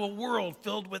out into a world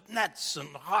filled with nets and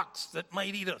hawks that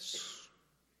might eat us.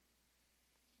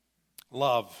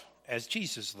 Love as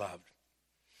Jesus loved.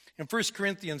 In 1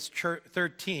 Corinthians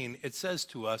 13, it says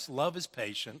to us, love is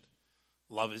patient,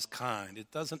 love is kind. It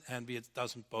doesn't envy, it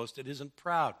doesn't boast, it isn't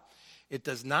proud. It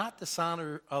does not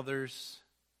dishonor others.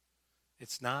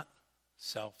 It's not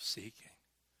self-seeking.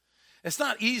 It's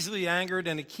not easily angered,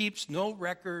 and it keeps no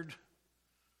record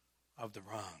of the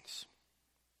wrongs.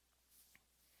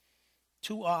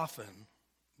 Too often,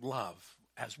 love,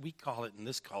 as we call it in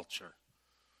this culture,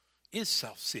 is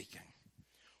self-seeking.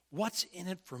 What's in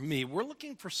it for me? We're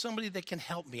looking for somebody that can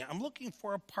help me. I'm looking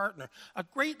for a partner, a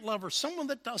great lover, someone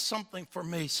that does something for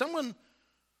me, someone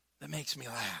that makes me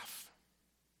laugh.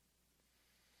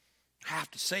 I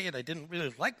have to say it, I didn't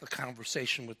really like the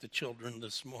conversation with the children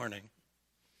this morning.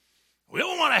 We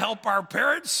don't want to help our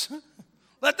parents.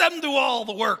 Let them do all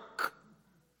the work.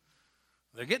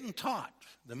 They're getting taught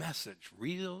the message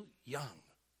real young.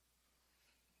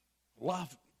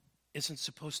 Love isn't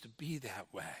supposed to be that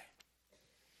way.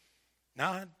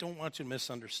 Now, I don't want you to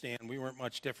misunderstand. We weren't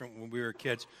much different when we were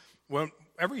kids.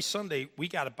 Every Sunday, we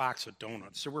got a box of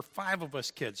donuts. There were 5 of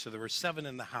us kids, so there were 7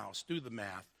 in the house. Do the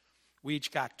math. We each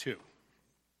got 2.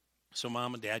 So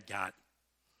Mom and Dad got,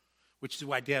 which is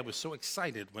why Dad was so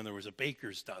excited when there was a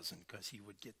baker's dozen, because he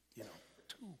would get, 2.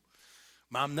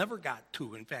 Mom never got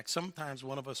 2. In fact, sometimes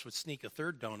one of us would sneak a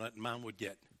 3rd donut, and Mom would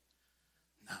get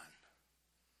none.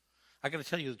 I got to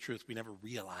tell you the truth, we never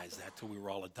realized that till we were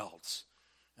all adults.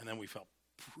 And then we felt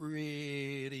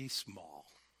pretty small.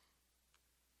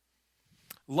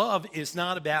 Love is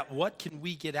not about what can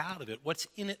we get out of it, what's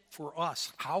in it for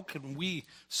us. How can we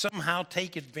somehow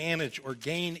take advantage or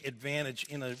gain advantage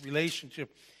in a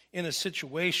relationship, in a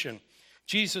situation.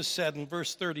 Jesus said in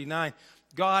verse 39,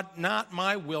 God, not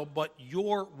my will, but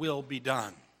your will be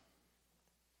done.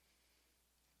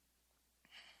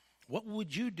 What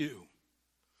would you do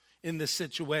in this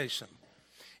situation?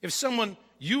 If someone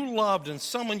you loved and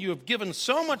someone you have given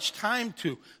so much time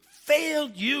to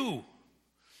failed you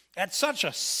at such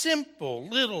a simple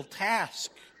little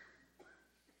task,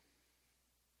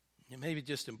 it may be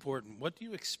just important. What do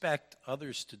you expect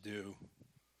others to do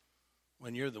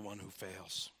when you're the one who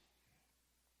fails?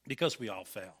 Because we all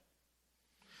fail.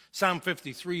 Psalm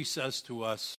 53 says to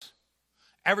us,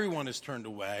 everyone is turned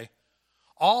away.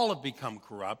 All have become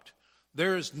corrupt.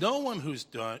 There is no one who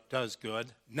does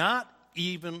good, not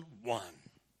even one.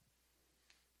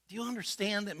 Do you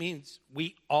understand? That means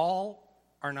we all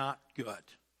are not good.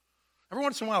 Every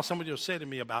once in a while, somebody will say to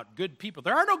me about good people.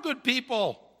 There are no good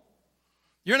people.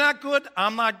 You're not good.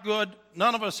 I'm not good.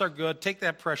 None of us are good. Take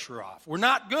that pressure off. We're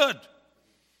not good.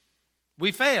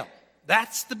 We fail.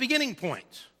 That's the beginning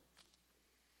point.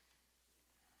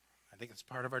 I think it's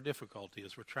part of our difficulty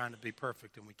is we're trying to be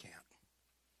perfect and we can't.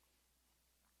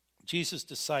 Jesus'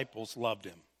 disciples loved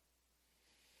him.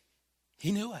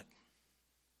 He knew it.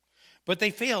 But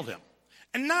they failed him.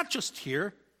 And not just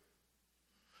here.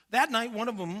 That night, one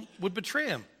of them would betray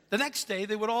him. The next day,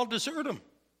 they would all desert him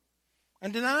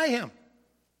and deny him.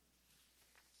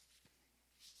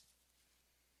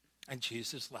 And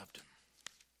Jesus loved him.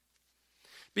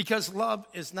 Because love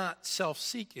is not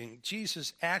self-seeking.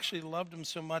 Jesus actually loved him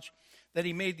so much that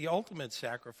he made the ultimate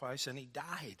sacrifice, and he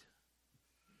died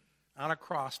on a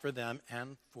cross for them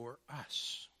and for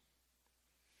us.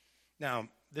 Now,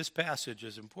 this passage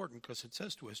is important because it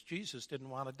says to us Jesus didn't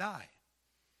want to die.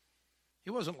 He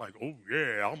wasn't like, oh,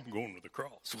 yeah, I'm going to the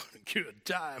cross. What a good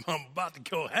time. I'm about to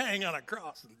go hang on a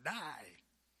cross and die.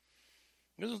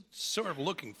 He was sort of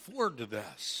looking forward to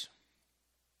this.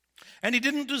 And he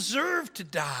didn't deserve to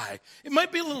die. It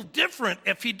might be a little different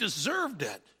if he deserved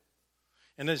it.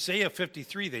 In Isaiah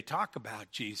 53, they talk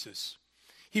about Jesus.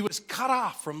 He was cut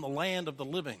off from the land of the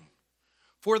living.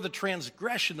 For the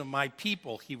transgression of my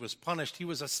people, he was punished. He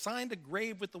was assigned a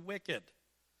grave with the wicked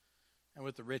and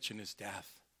with the rich in his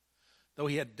death. Though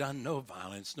he had done no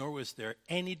violence, nor was there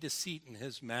any deceit in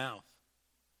his mouth.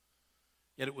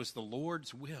 Yet it was the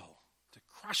Lord's will to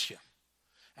crush him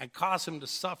and cause him to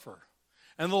suffer.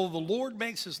 And though the Lord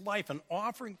makes his life an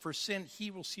offering for sin,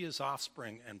 he will see his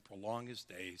offspring and prolong his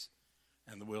days,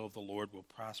 and the will of the Lord will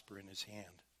prosper in his hand.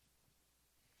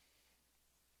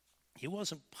 He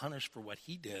wasn't punished for what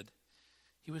he did.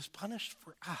 He was punished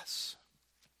for us.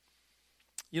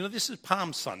 You know, this is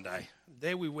Palm Sunday, the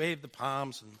day we wave the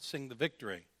palms and sing the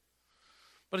victory.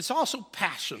 But it's also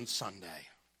Passion Sunday,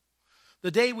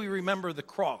 the day we remember the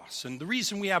cross. And the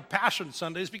reason we have Passion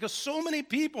Sunday is because so many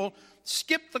people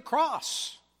skip the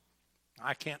cross.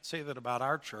 I can't say that about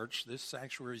our church. This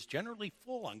sanctuary is generally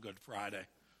full on Good Friday.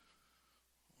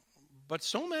 But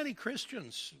so many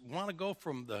Christians want to go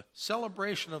from the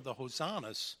celebration of the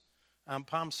Hosannas on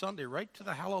Palm Sunday right to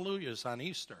the Hallelujahs on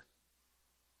Easter,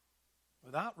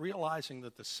 without realizing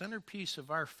that the centerpiece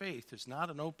of our faith is not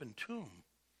an open tomb,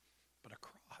 but a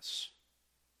cross.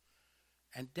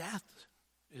 And death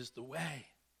is the way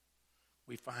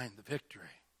we find the victory.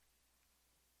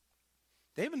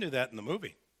 David knew that in the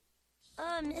movie.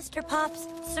 Mr. Pops,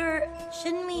 sir,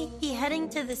 shouldn't we be heading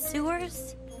to the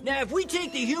sewers? Now, if we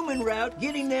take the human route,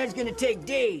 getting there's gonna take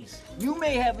days. You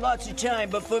may have lots of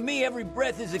time, but for me, every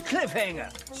breath is a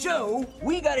cliffhanger. So,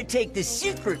 we gotta take the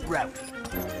secret route.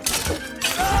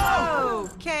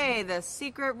 Okay, the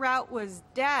secret route was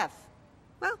death.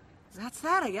 Well, that's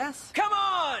that, I guess. Come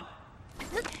on!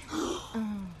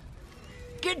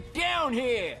 Get down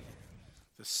here!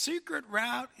 The secret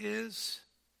route is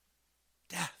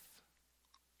death.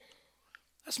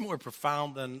 That's more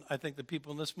profound than I think the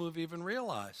people in this movie even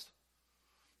realized.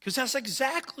 Because that's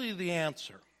exactly the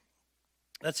answer.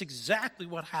 That's exactly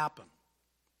what happened.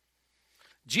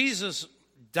 Jesus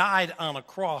died on a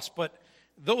cross, but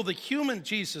though the human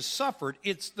Jesus suffered,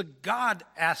 it's the God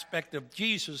aspect of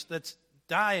Jesus that's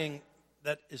dying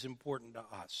that is important to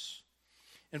us.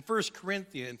 In 2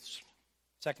 Corinthians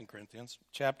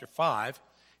chapter 5,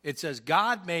 it says,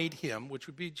 God made him, which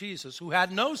would be Jesus, who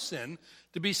had no sin,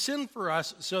 to be sin for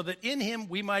us, so that in him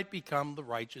we might become the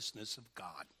righteousness of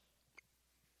God.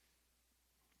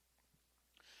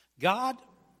 God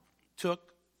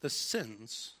took the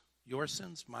sins, your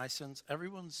sins, my sins,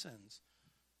 everyone's sins,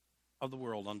 of the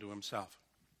world unto himself.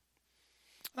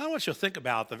 I want you to think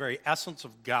about the very essence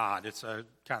of God. It's a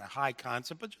kind of high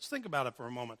concept, but just think about it for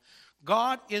a moment.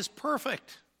 God is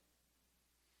perfect.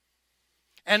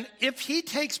 And if he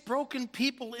takes broken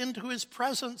people into his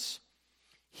presence,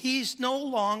 he's no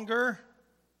longer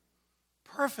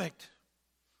perfect.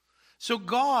 So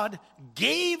God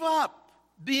gave up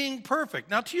being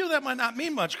perfect. Now, to you, that might not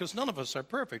mean much because none of us are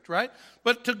perfect, right?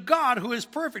 But to God, who is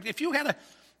perfect,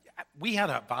 we had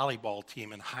a volleyball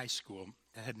team in high school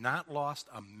that had not lost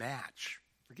a match.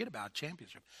 Forget about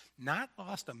championship. Not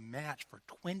lost a match for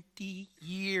 20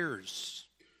 years.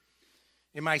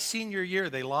 In my senior year,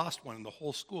 they lost one, and the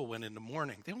whole school went into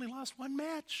mourning. They only lost one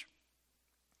match.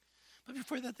 But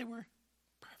before that, they were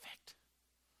perfect.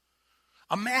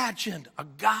 Imagine a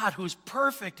God who's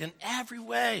perfect in every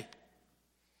way.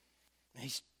 And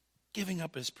he's giving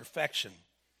up his perfection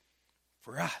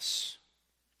for us.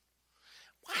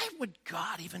 Why would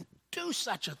God even do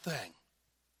such a thing?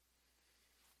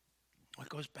 Well, it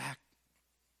goes back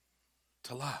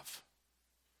to love.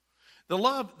 The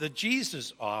love that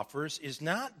Jesus offers is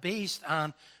not based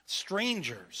on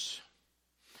strangers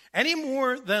any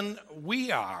more than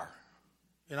we are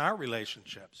in our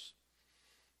relationships.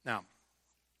 Now,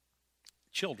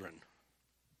 children,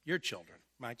 your children,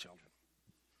 my children,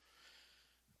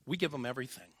 we give them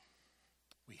everything.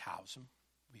 We house them,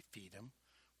 we feed them,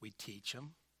 we teach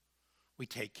them, we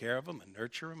take care of them and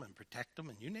nurture them and protect them,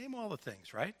 and you name all the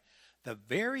things, right? the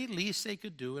very least they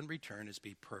could do in return is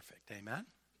be perfect. Amen?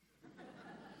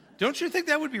 Don't you think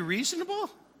that would be reasonable?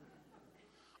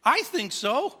 I think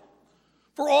so.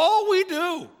 For all we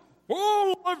do,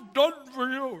 all I've done for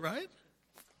you, right?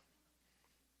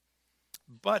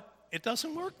 But it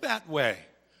doesn't work that way.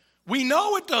 We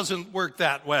know it doesn't work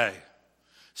that way.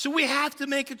 So we have to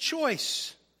make a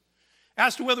choice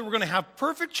as to whether we're going to have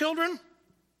perfect children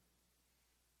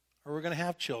or we're going to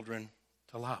have children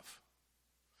to love.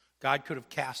 God could have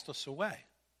cast us away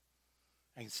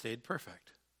and stayed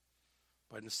perfect.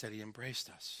 But instead he embraced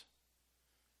us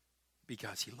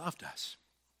because he loved us.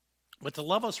 But to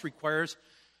love us requires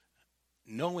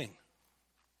knowing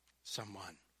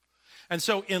someone. And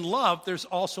so in love, there's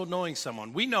also knowing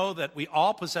someone. We know that we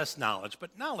all possess knowledge,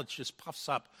 but knowledge just puffs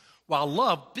up while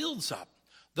love builds up.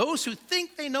 Those who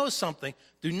think they know something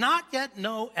do not yet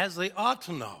know as they ought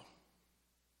to know.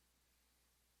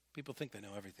 People think they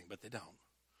know everything, but they don't.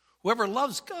 Whoever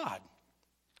loves God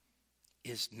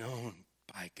is known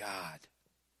by God.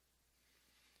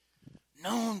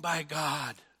 Known by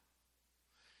God.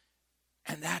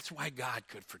 And that's why God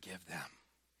could forgive them.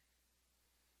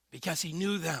 Because he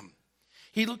knew them.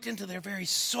 He looked into their very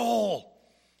soul.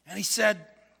 And he said,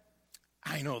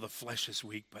 I know the flesh is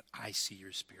weak, but I see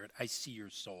your spirit. I see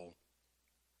your soul.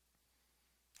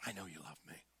 I know you love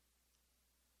me.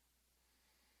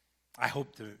 I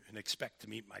hope to and expect to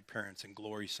meet my parents in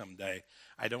glory someday.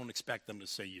 I don't expect them to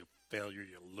say, you failure,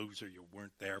 you loser, you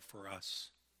weren't there for us.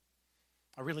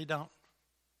 I really don't.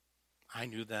 I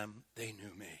knew them. They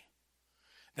knew me.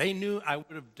 They knew I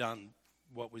would have done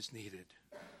what was needed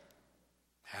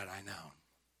had I known.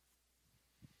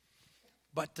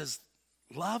 But does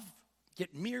love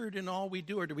get mirrored in all we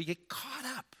do, or do we get caught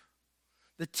up?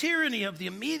 The tyranny of the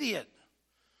immediate.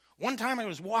 One time I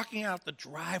was walking out the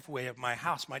driveway of my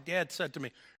house. My dad said to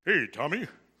me, hey, Tommy,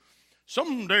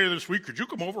 someday this week, could you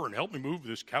come over and help me move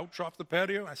this couch off the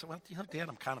patio? I said, well, Dad,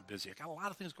 I'm kind of busy. I got a lot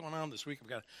of things going on this week. I've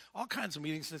got all kinds of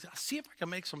meetings. I'll see if I can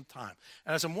make some time.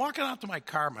 And as I'm walking out to my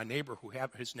car, my neighbor,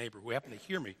 his neighbor, who happened to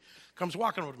hear me, comes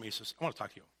walking over to me. He says, I want to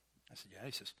talk to you. I said, yeah.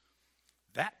 He says,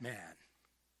 that man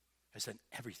has done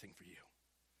everything for you.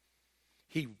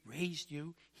 He raised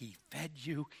you. He fed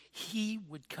you. He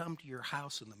would come to your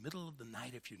house in the middle of the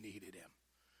night if you needed him.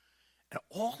 And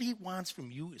all he wants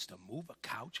from you is to move a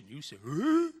couch, and you say,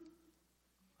 huh?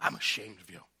 I'm ashamed of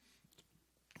you.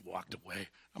 Walked away.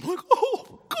 I'm like,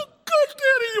 oh, gosh,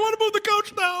 Daddy, you want to move the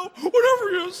couch now?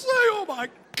 Whatever you say. Oh, my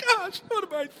gosh,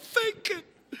 what am I thinking?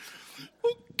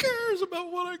 Who cares about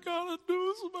what I got to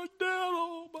do? This is my dad.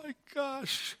 Oh, my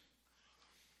gosh.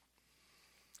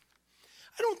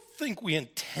 I don't think we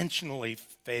intentionally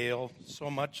fail so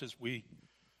much as we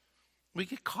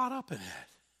get caught up in it.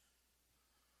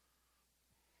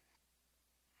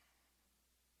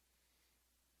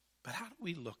 But how do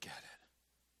we look at it?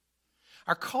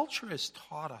 Our culture has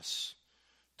taught us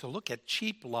to look at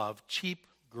cheap love, cheap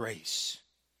grace.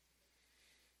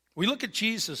 We look at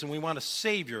Jesus and we want a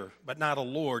Savior, but not a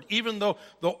Lord, even though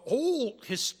the old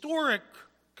historic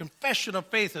confession of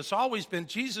faith has always been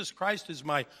Jesus Christ is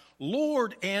my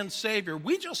Lord and Savior.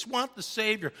 We just want the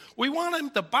Savior. We want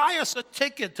him to buy us a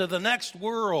ticket to the next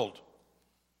world.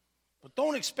 But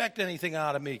don't expect anything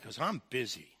out of me because I'm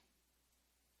busy.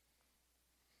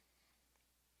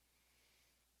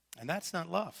 And that's not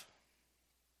love.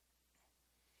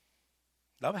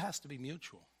 Love has to be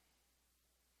mutual.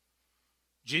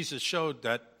 Jesus showed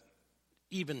that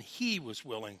even he was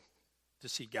willing to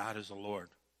see God as a Lord.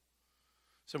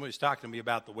 Somebody was talking to me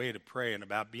about the way to pray and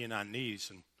about being on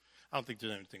knees. And I don't think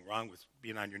there's anything wrong with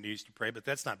being on your knees to pray, but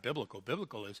that's not biblical.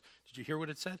 Biblical is, did you hear what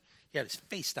it said? He had his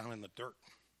face down in the dirt.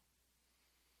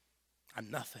 I'm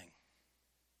nothing.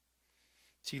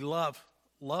 See, love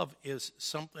is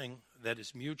something that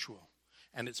is mutual.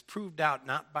 And it's proved out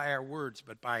not by our words,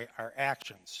 but by our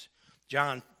actions.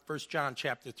 1 John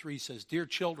chapter 3 says, Dear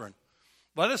children,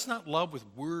 let us not love with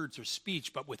words or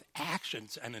speech, but with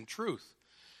actions and in truth.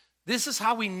 This is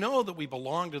how we know that we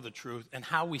belong to the truth and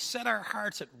how we set our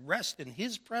hearts at rest in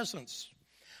his presence.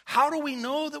 How do we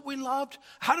know that we loved?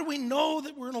 How do we know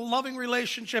that we're in a loving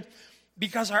relationship?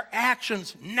 Because our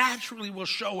actions naturally will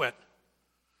show it.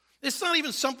 It's not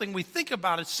even something we think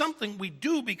about. It's something we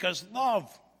do because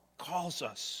love calls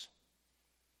us.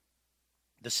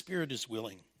 The spirit is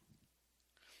willing.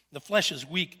 The flesh is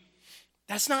weak.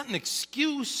 That's not an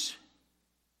excuse.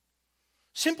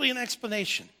 Simply an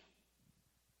explanation.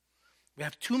 We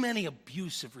have too many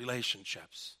abusive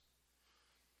relationships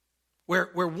where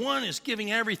one is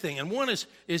giving everything and one is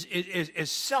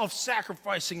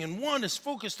self-sacrificing and one is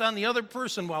focused on the other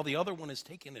person while the other one is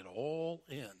taking it all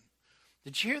in.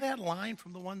 Did you hear that line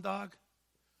from the one dog?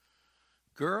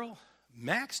 girl,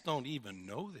 Max don't even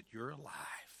know that you're alive.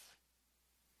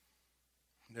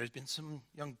 There's been some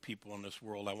young people in this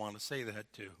world I want to say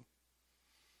that to.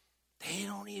 They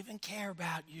don't even care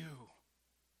about you.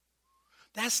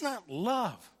 That's not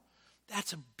love.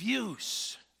 That's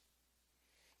abuse.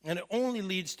 And it only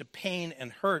leads to pain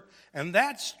and hurt. And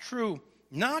that's true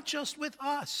not just with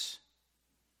us.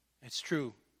 It's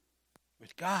true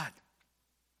with God.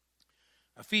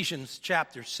 Ephesians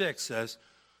chapter 6 says,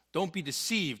 don't be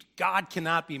deceived. God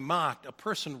cannot be mocked. A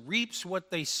person reaps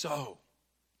what they sow.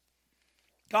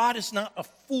 God is not a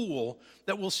fool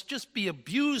that will just be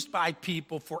abused by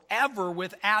people forever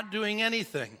without doing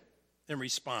anything in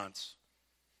response.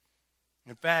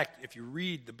 In fact, if you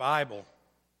read the Bible,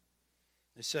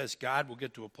 it says God will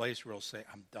get to a place where he'll say,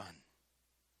 I'm done.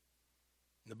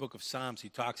 In the book of Psalms, he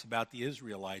talks about the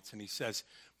Israelites, and he says,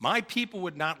 my people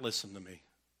would not listen to me.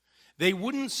 They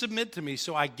wouldn't submit to me,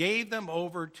 so I gave them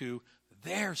over to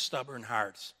their stubborn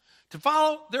hearts to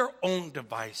follow their own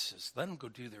devices. Let them go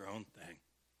do their own thing.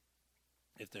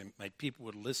 If my people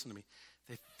would listen to me, if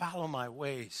they follow my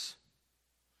ways,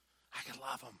 I could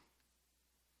love them.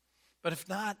 But if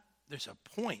not, there's a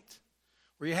point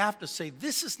where you have to say,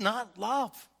 this is not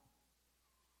love.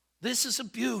 This is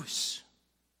abuse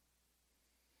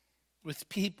with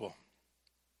people.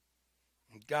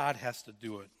 And God has to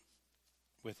do it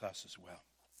with us as well.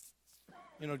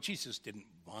 You know, Jesus didn't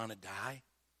want to die.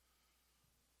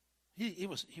 He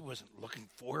wasn't looking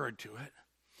forward to it.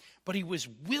 But he was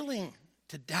willing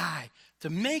to die, to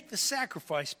make the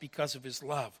sacrifice because of his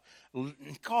love.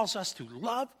 He calls us to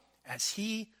love as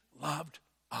he loved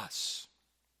us.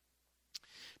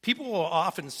 People will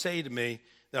often say to me,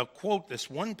 they'll quote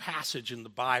this one passage in the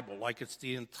Bible like it's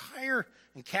the entire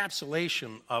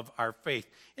encapsulation of our faith.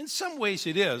 In some ways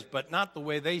it is, but not the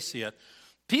way they see it.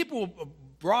 People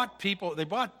brought people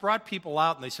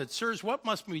out and they said, sirs, what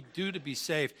must we do to be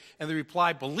saved? And they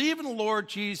replied, believe in the Lord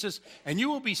Jesus and you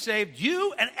will be saved,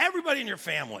 you and everybody in your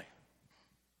family.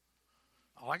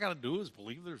 All I got to do is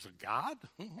believe there's a God?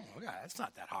 That's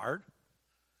not that hard.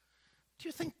 Do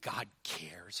you think God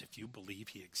cares if you believe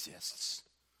he exists?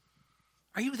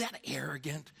 Are you that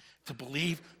arrogant to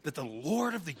believe that the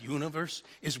Lord of the universe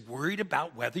is worried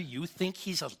about whether you think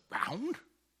he's around?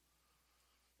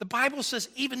 The Bible says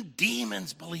even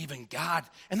demons believe in God,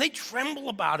 and they tremble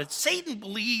about it. Satan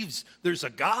believes there's a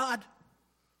God.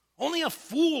 Only a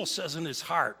fool says in his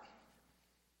heart,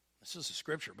 this is a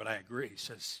scripture, but I agree, he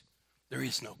says, there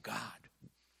is no God.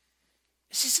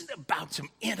 This isn't about some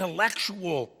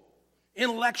intellectual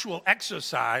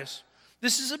exercise.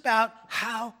 This is about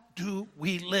how do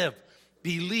we live.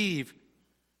 Believe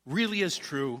really is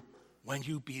true when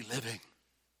you be living.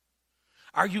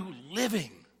 Are you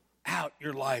living out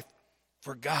your life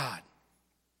for God?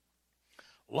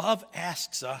 Love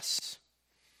asks us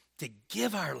to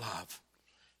give our love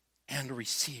and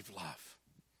receive love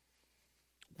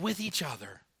with each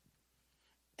other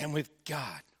and with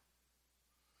God.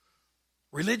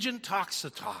 Religion talks the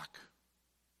talk.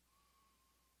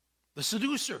 The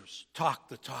seducers talk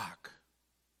the talk.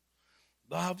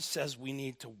 Love says we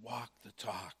need to walk the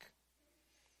talk.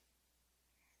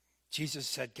 Jesus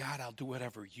said, God, I'll do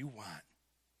whatever you want.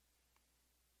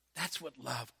 That's what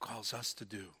love calls us to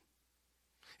do.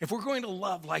 If we're going to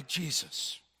love like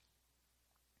Jesus,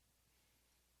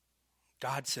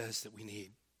 God says that we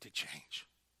need to change.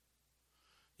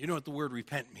 You know what the word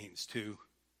repent means? To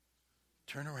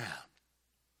turn around.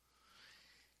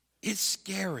 It's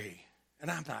scary,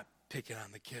 and I'm not picking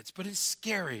on the kids, but it's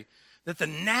scary that the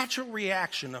natural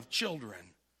reaction of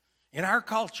children in our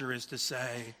culture is to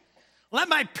say, let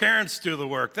my parents do the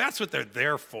work. That's what they're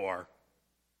there for.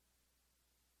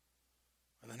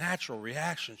 And the natural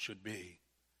reaction should be,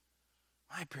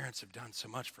 my parents have done so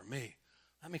much for me.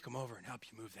 Let me come over and help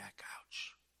you move that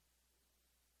couch.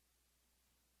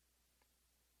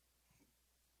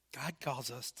 God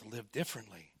calls us to live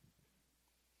differently.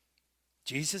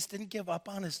 Jesus didn't give up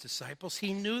on his disciples.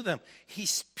 He knew them. He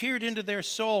peered into their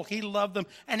soul. He loved them,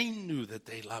 and he knew that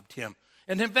they loved him.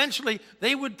 And eventually,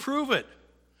 they would prove it.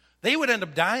 They would end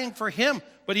up dying for him,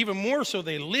 but even more so,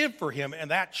 they lived for him,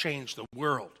 and that changed the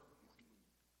world.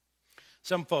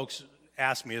 Some folks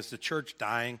ask me, is the church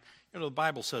dying? You know, the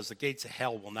Bible says the gates of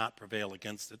hell will not prevail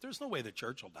against it. There's no way the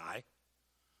church will die.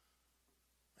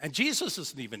 And Jesus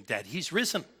isn't even dead. He's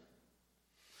risen.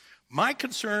 My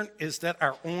concern is that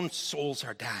our own souls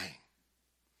are dying.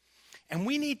 And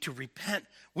we need to repent.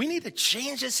 We need to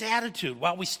change this attitude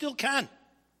while we still can.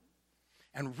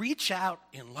 And reach out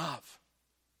in love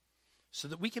so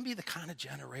that we can be the kind of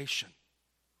generation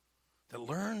that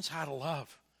learns how to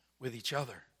love with each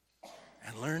other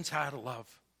and learns how to love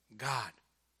God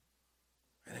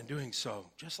in doing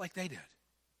so, just like they did,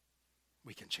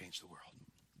 we can change the world.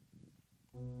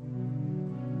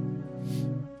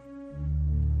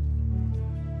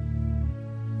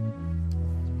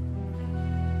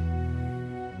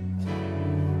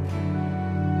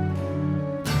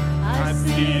 I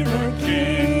see the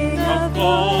King of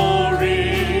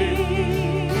Glory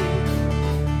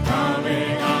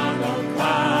coming on the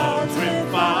clouds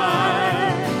with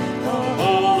fire. The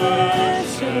whole earth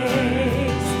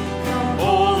shakes, the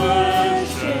whole earth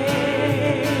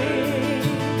shakes.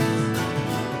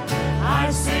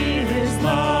 I see His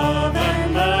love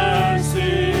and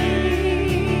mercy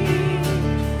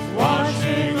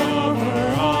washing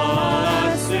over all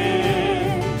our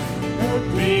sin. The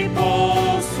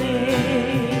people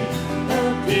sing, the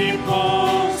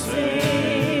people sing.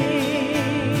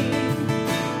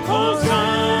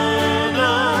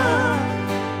 Hosanna,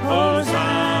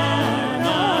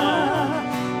 Hosanna,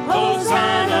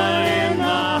 Hosanna in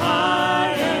the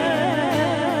highest.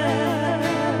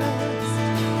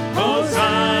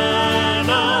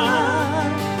 Hosanna,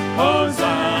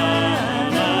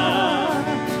 Hosanna,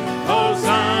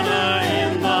 Hosanna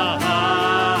in the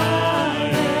highest.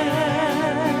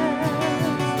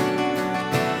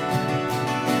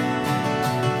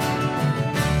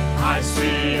 I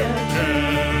see a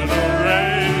generation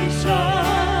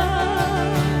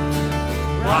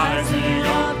rising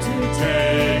up to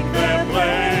take their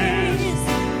place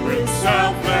with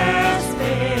selfless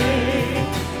faith,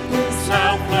 with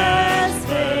selfless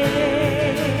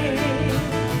faith.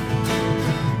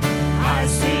 I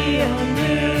see a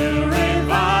new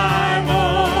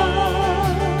revival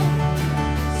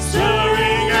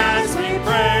stirring as we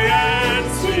pray and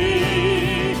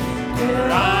sing.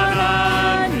 We're on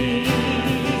our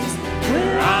knees,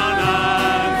 we're on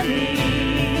our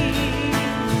knees.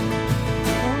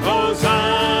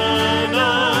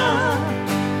 Hosanna,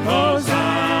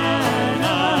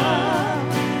 Hosanna,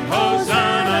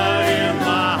 Hosanna in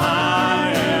the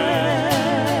highest.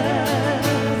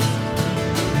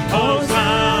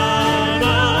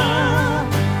 Hosanna,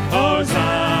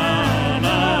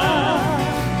 Hosanna,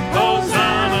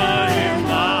 Hosanna in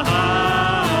the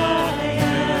highest.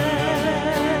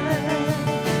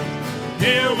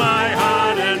 Heal my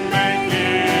heart and make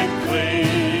it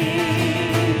clean.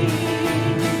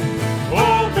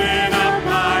 Open up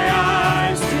my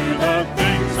eyes to the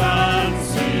things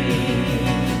unseen.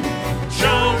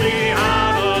 Show me how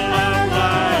to love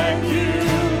like you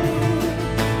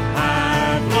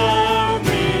have loved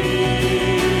me.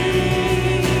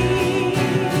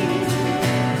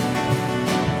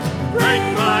 Break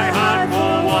my heart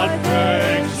for what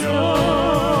breaks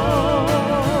yours.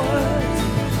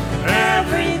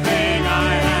 Everything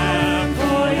I am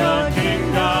for your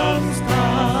kingdom's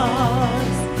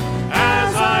cause.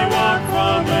 As I walk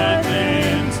from earth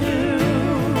into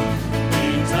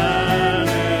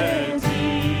eternity.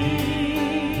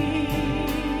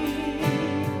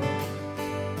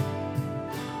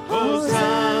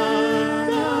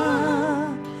 Hosanna,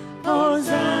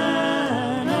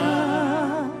 Hosanna,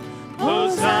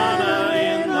 Hosanna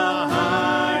in the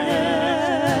highest.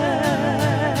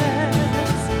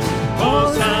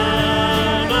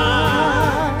 Hosanna,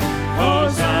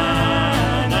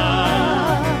 Hosanna,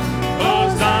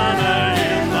 Hosanna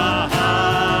in the highest.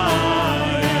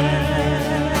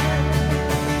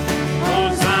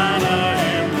 Hosanna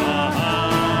in the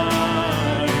highest.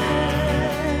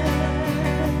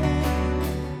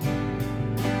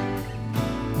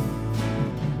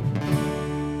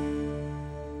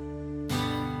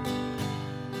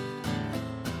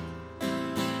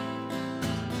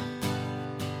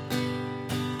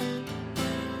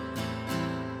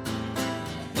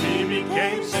 He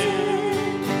became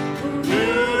sin, who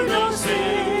knew no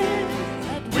sin,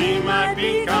 that we might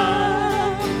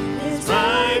become His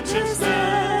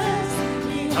righteousness.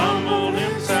 He humbled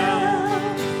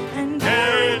Himself and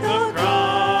carried the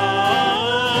cross.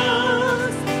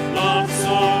 Love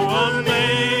so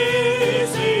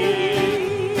amazing,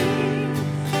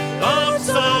 love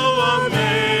so amazing.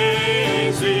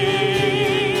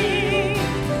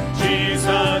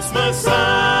 Jesus Messiah,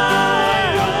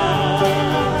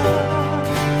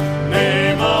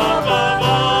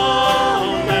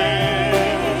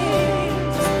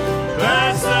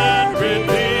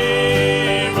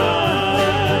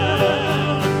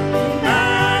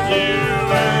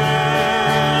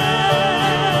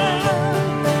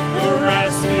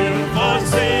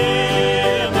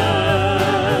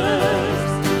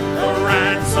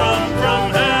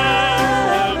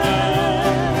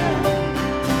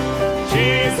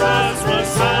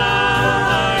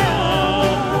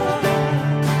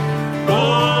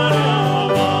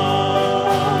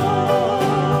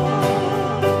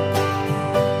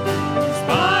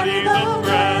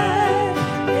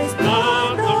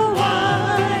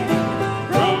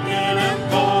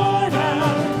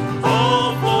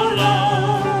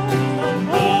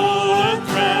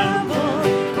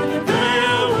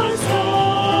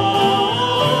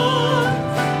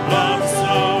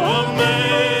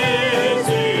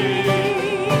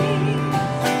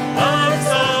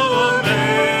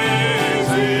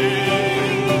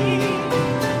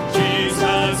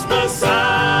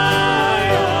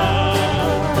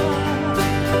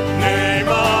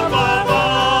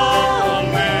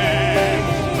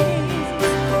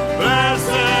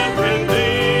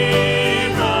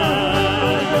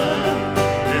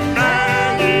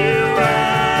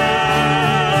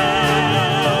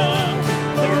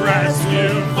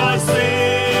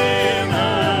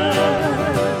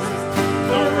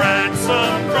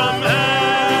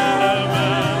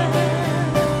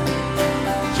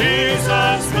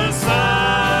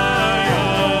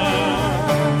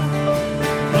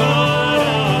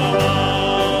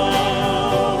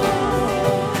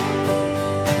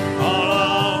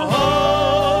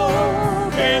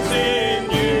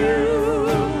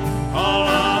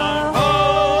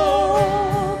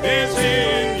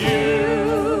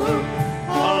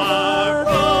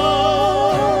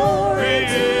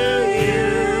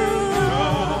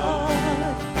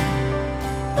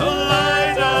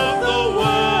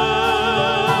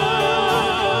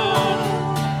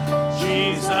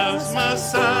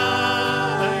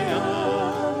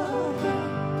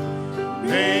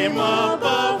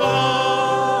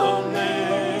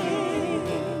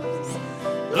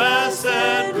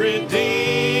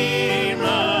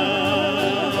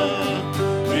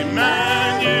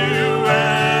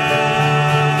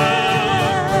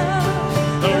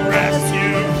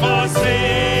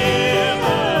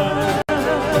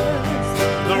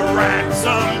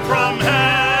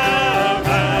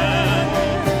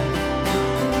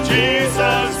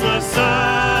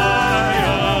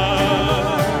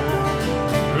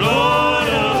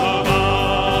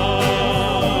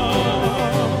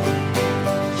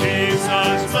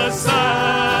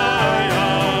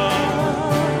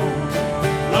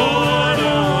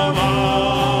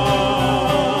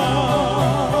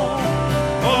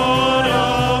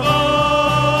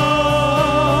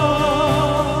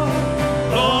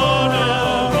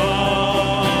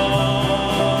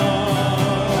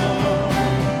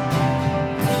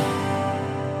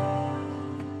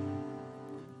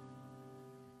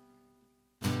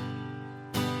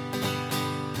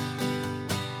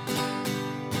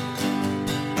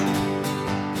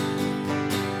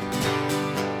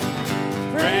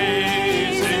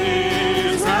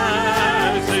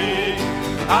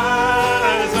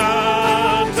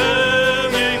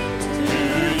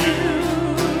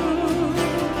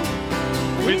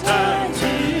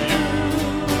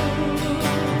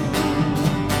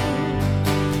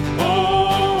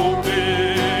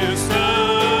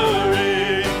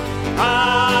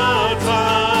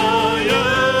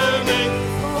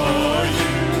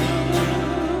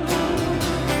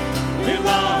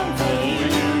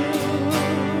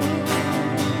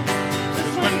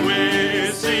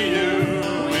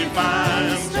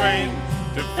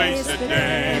 face the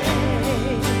day.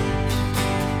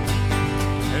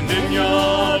 And in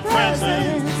your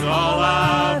presence, all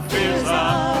our fears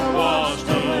are washed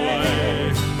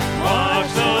away,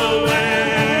 washed away.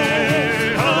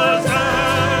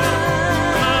 Hosanna,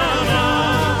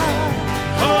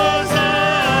 Hosanna,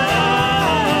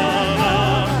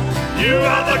 you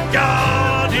are the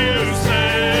God who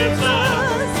saves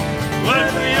us,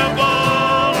 worthy of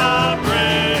all our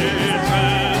praises.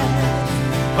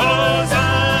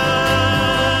 Hosanna,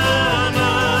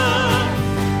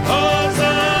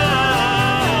 Hosanna,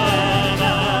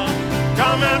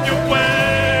 come have your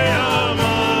way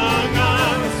among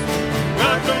us.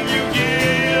 Welcome you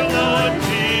here, Lord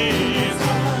Jesus.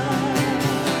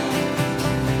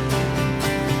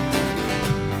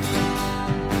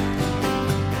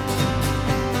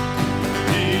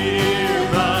 Hear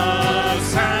the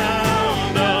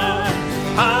sound of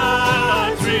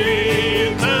hearts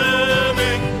returning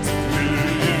to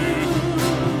you.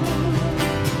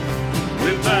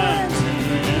 Return to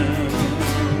you.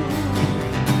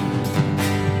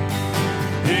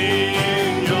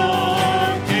 In your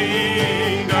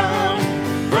kingdom,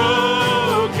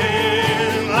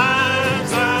 broken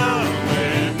lives are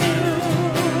made new.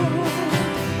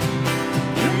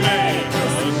 You make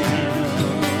us new.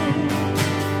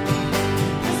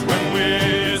 When we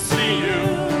see you,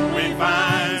 we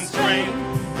find strength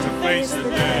to face the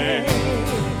day.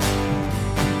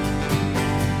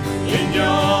 In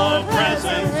your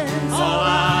presence, all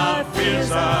our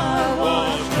fears are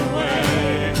washed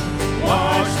away,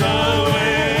 washed away.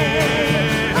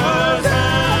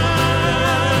 Hosanna,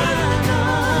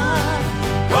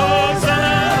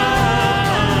 Hosanna,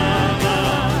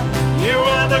 you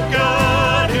are the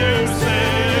God who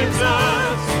saves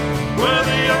us,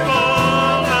 worthy of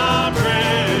all our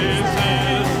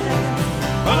praises.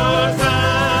 Hosanna,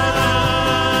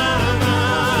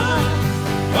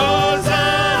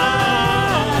 Hosanna,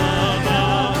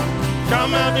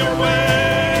 come have your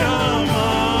way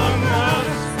among us.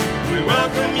 We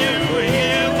welcome you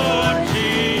here, Lord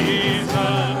Jesus.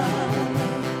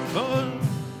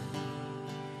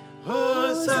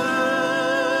 Hosanna,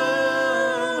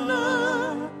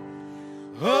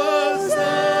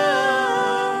 Hosanna,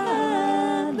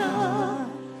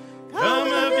 come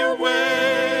have your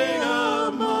way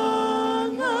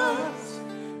among us.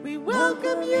 We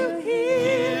welcome you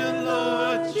here,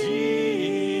 Lord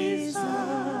Jesus.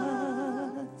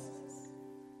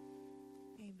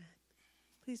 Amen.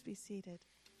 Please be seated.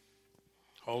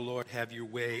 Oh, Lord, have your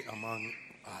way among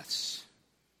us.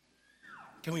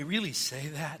 Can we really say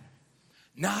that?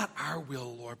 Not our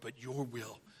will, Lord, but your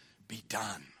will be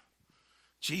done.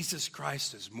 Jesus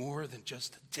Christ is more than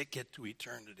just a ticket to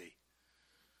eternity,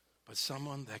 but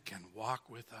someone that can walk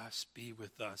with us, be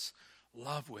with us,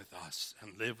 love with us,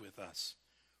 and live with us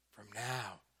from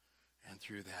now and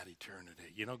through that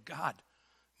eternity. You know, God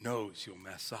knows you'll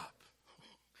mess up.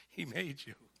 He made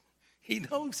you. He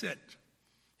knows it.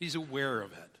 He's aware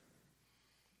of it.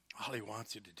 All he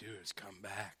wants you to do is come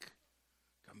back.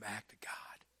 Come back to God.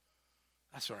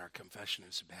 That's what our confession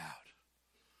is about.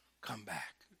 Come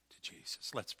back to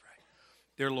Jesus. Let's pray.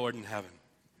 Dear Lord in heaven,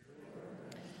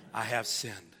 I have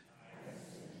sinned.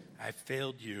 I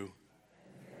failed you.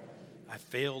 I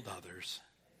failed others.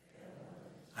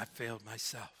 I failed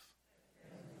myself.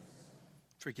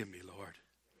 Forgive me, Lord.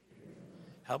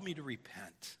 Help me to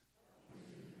repent,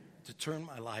 to turn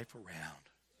my life around,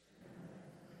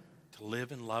 to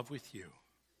live in love with you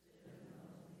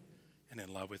and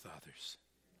in love with others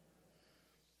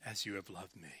as you have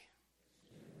loved me.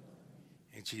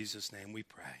 In Jesus' name we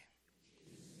pray.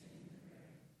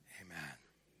 Amen.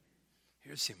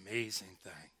 Here's the amazing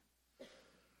thing.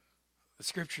 The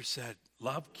scripture said,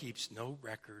 love keeps no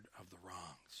record of the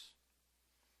wrongs.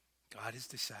 God has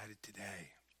decided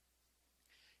today,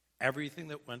 everything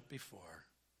that went before,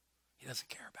 he doesn't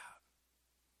care about.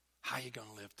 How are you going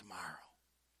to live tomorrow?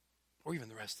 Or even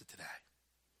the rest of today?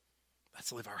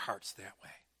 Let's live our hearts that way.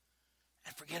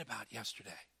 And forget about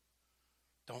yesterday.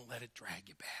 Don't let it drag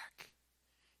you back.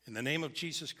 In the name of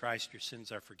Jesus Christ, your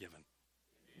sins are forgiven.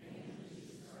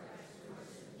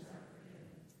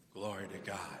 Glory to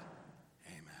God.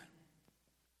 Amen.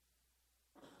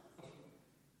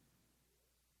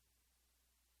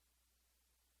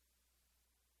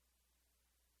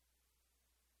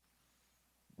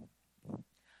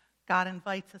 God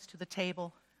invites us to the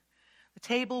table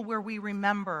where we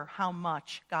remember how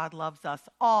much God loves us,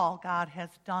 all God has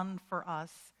done for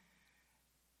us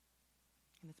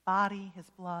in his body, his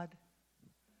blood,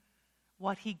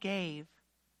 what he gave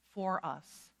for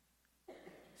us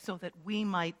so that we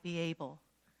might be able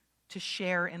to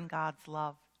share in God's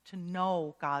love, to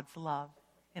know God's love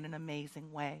in an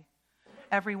amazing way.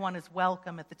 Everyone is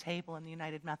welcome at the table in the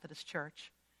United Methodist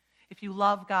Church. If you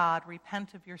love God,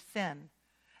 repent of your sin,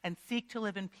 and seek to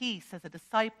live in peace as a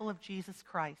disciple of Jesus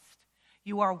Christ,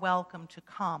 you are welcome to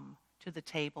come to the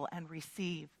table and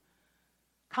receive.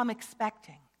 Come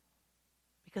expecting,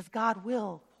 because God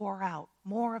will pour out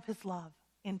more of his love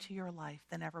into your life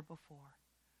than ever before.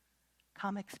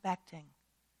 Come expecting,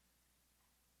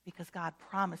 because God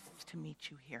promises to meet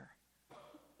you here.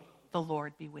 The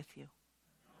Lord be with you.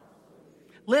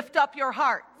 Lift up your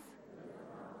hearts.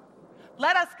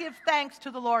 Let us give thanks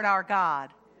to the Lord our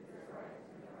God.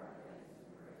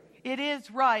 It is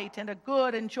right and a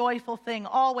good and joyful thing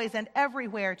always and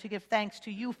everywhere to give thanks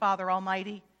to you, Father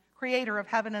Almighty, creator of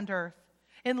heaven and earth.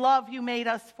 In love you made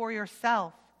us for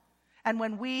yourself. And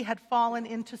when we had fallen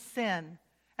into sin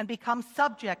and become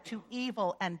subject to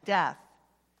evil and death,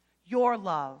 your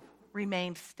love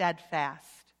remained steadfast.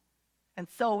 And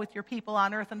so with your people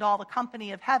on earth and all the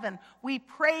company of heaven, we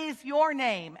praise your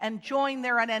name and join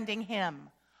their unending hymn.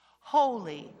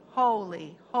 Holy,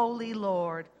 holy, holy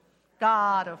Lord,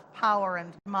 God of power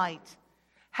and might.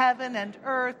 Heaven and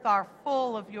earth are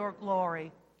full of your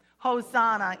glory.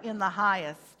 Hosanna in the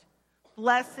highest.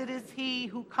 Blessed is he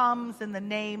who comes in the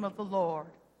name of the Lord.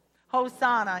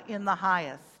 Hosanna in the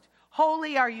highest.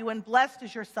 Holy are you, and blessed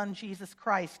is your Son, Jesus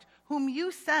Christ, whom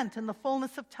you sent in the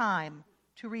fullness of time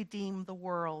to redeem the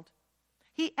world.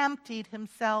 He emptied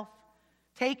himself,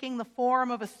 taking the form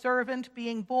of a servant,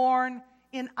 being born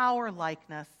in our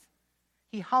likeness.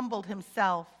 He humbled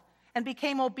himself and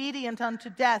became obedient unto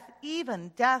death,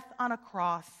 even death on a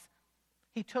cross.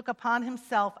 He took upon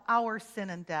himself our sin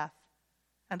and death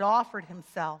and offered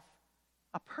himself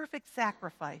a perfect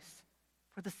sacrifice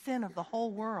for the sin of the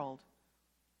whole world.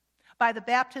 By the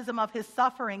baptism of his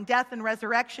suffering, death, and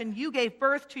resurrection, you gave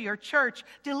birth to your church,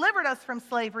 delivered us from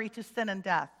slavery to sin and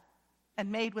death, and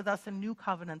made with us a new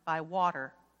covenant by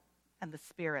water and the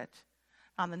Spirit.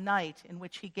 On the night in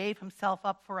which he gave himself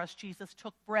up for us, Jesus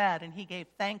took bread and he gave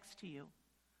thanks to you.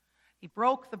 He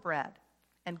broke the bread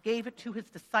and gave it to his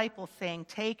disciples, saying,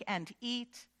 "Take and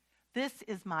eat. This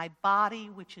is my body,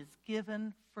 which is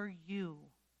given for you."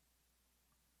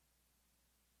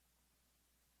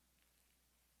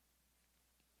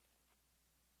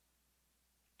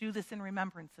 Do this in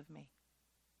remembrance of me.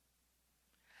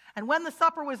 And when the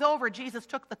supper was over, Jesus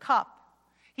took the cup.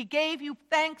 He gave you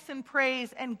thanks and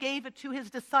praise and gave it to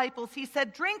his disciples. He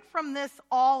said, "Drink from this,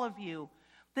 all of you.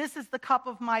 This is the cup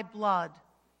of my blood,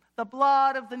 the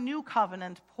blood of the new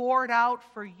covenant poured out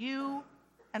for you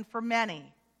and for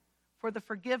many for the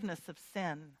forgiveness of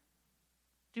sin.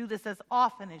 Do this as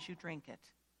often as you drink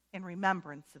it in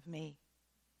remembrance of me."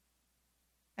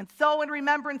 And so in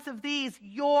remembrance of these,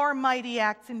 your mighty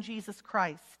acts in Jesus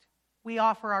Christ, we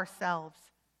offer ourselves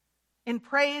in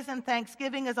praise and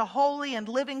thanksgiving as a holy and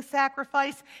living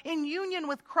sacrifice in union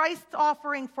with Christ's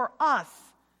offering for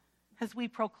us as we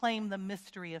proclaim the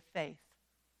mystery of faith.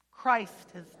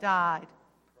 Christ has died.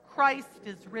 Christ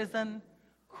is risen.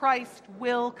 Christ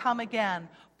will come again.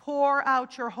 Pour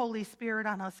out your Holy Spirit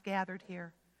on us gathered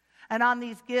here. And on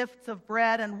these gifts of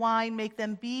bread and wine, make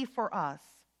them be for us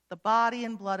the body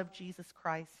and blood of Jesus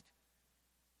Christ,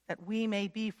 that we may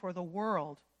be for the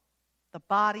world the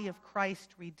body of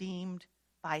Christ redeemed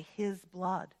by his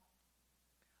blood.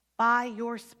 By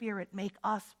your Spirit, make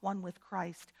us one with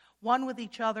Christ, one with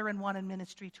each other, and one in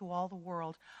ministry to all the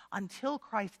world, until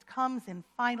Christ comes in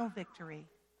final victory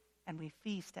and we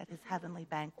feast at his heavenly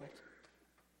banquet.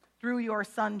 Through your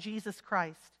Son, Jesus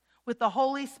Christ, with the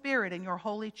Holy Spirit in your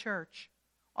holy church,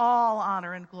 all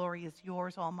honor and glory is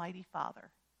yours, Almighty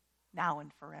Father, now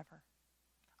and forever.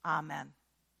 Amen.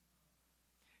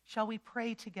 Shall we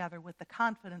pray together with the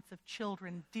confidence of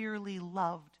children dearly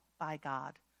loved by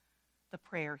God, the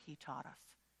prayer he taught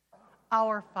us?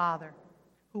 Our Father,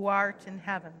 who art in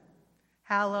heaven,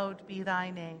 hallowed be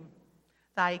thy name.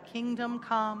 Thy kingdom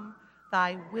come,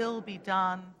 thy will be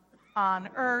done, on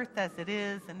earth as it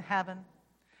is in heaven.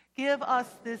 Give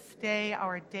us this day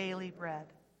our daily bread,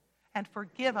 and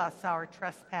forgive us our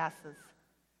trespasses,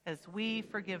 as we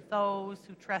forgive those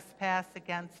who trespass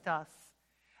against us.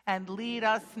 And lead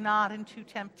us not into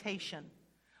temptation,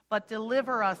 but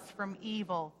deliver us from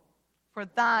evil. For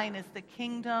thine is the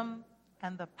kingdom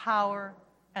and the power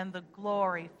and the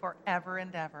glory forever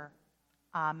and ever.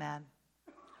 Amen.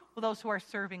 Will those who are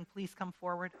serving please come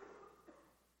forward?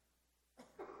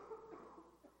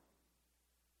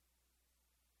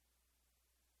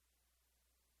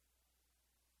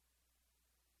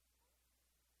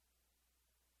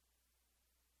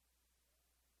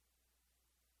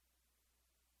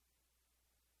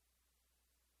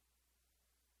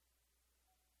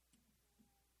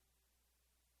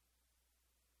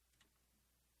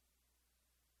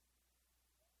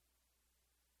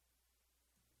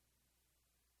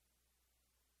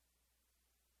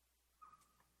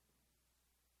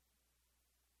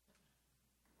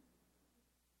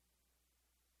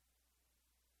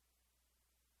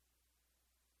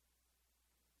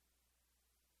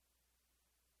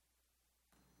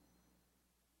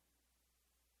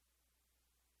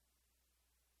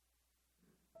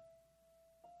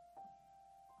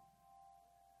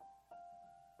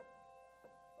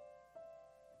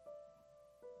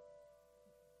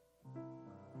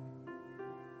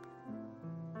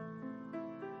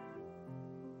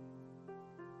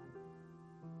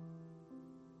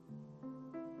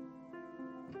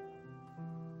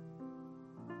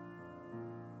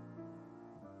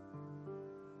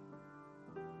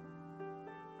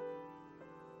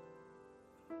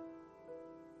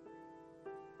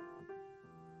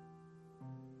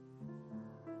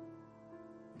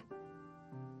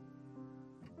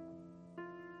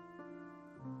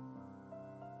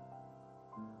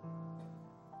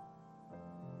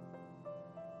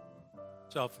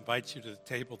 Self invites you to the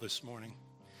table this morning.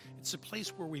 It's a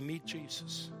place where we meet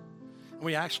Jesus. And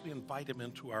we actually invite him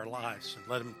into our lives and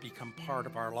let him become part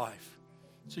of our life.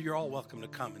 So you're all welcome to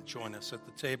come and join us at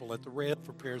the table at the rail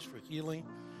for prayers for healing,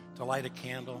 to light a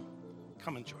candle.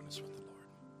 Come and join us with the Lord.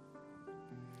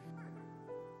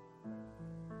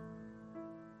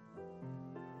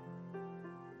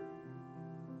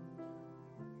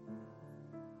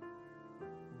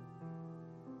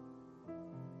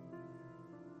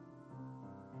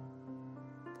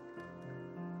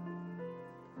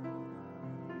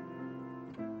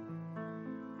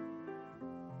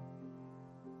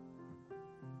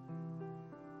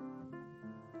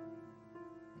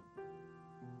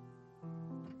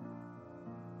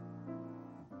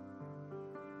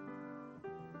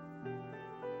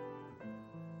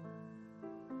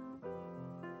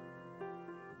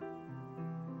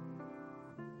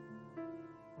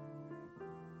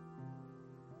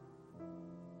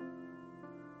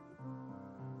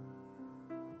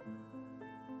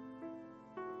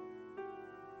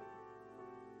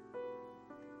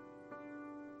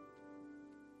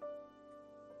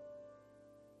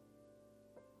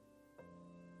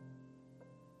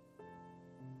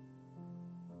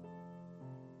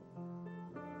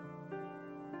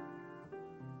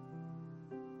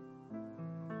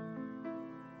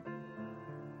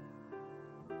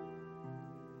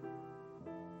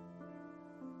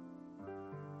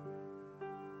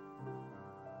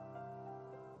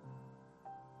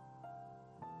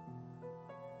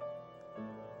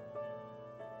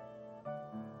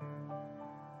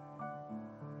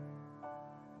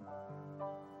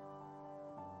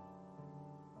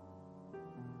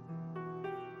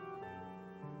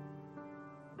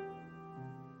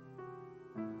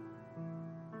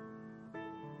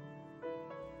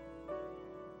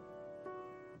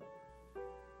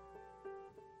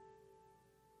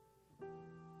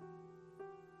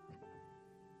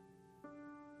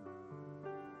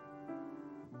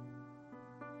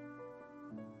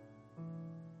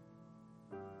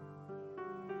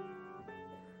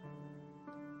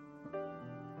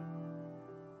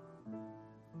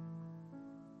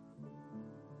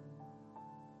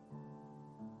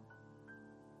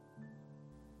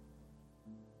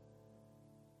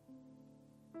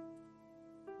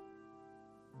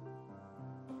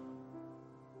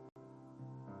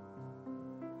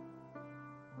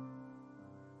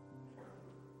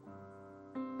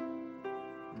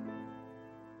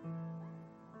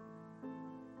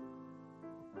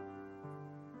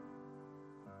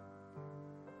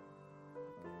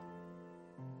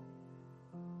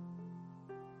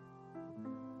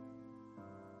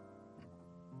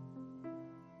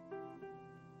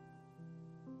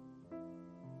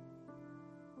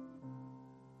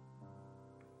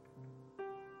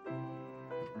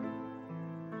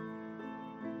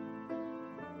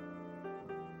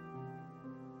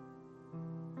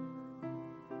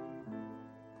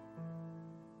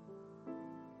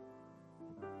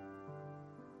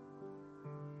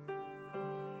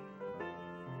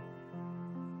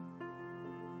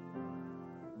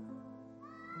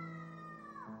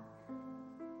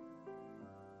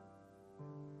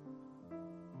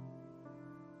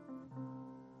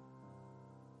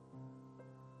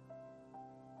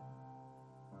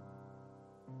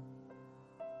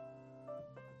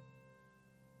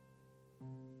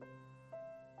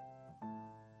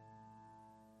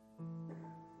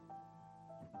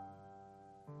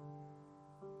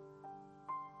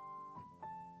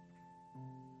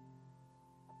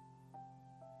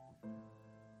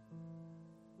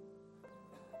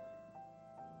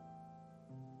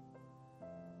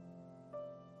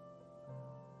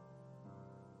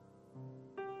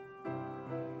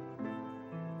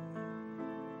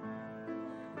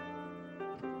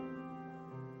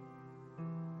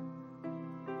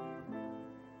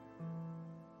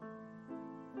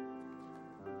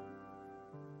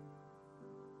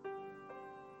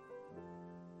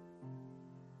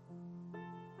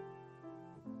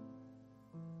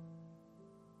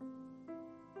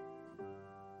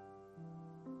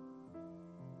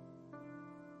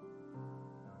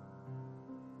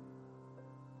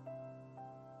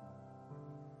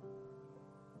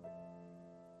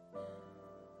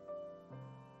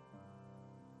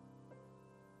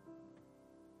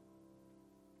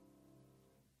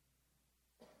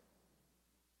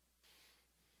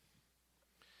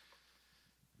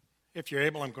 If you're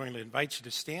able, I'm going to invite you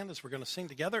to stand as we're going to sing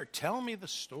together. Tell me the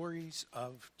stories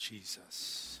of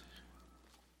Jesus.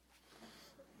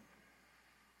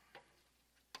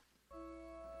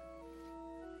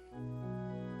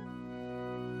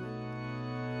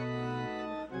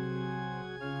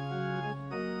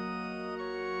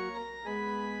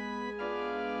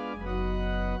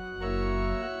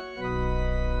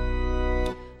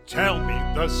 tell me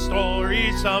the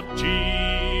stories of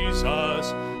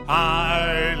Jesus.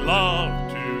 I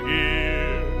love to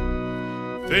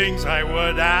hear things I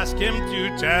would ask him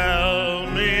to tell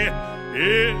me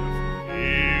if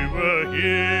he were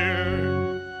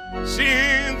here.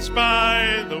 Scenes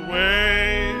by the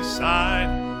wayside,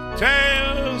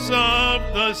 tales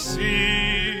of the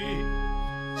sea,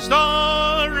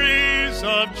 stories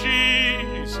of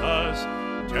Jesus,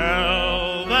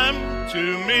 tell them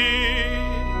to me.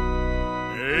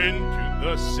 Into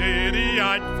the city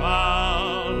I'd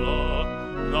follow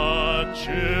the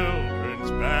children's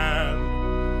band,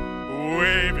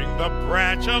 waving the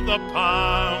branch of the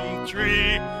palm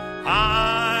tree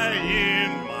high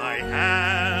in my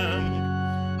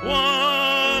hand.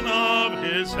 One of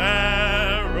his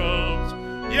heralds,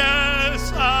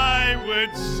 yes, I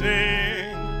would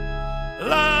sing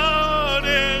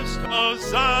loudest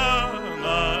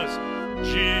hosannas,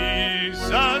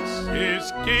 Jesus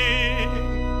is King.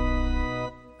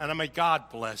 And may God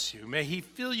bless you. May he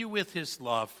fill you with his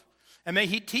love. And may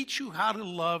he teach you how to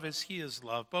love as he is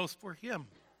loved, both for him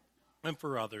and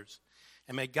for others.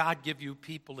 And may God give you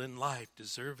people in life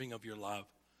deserving of your love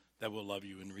that will love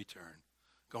you in return.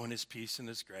 Go in his peace and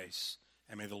his grace,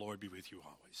 and may the Lord be with you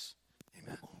always.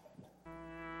 Amen.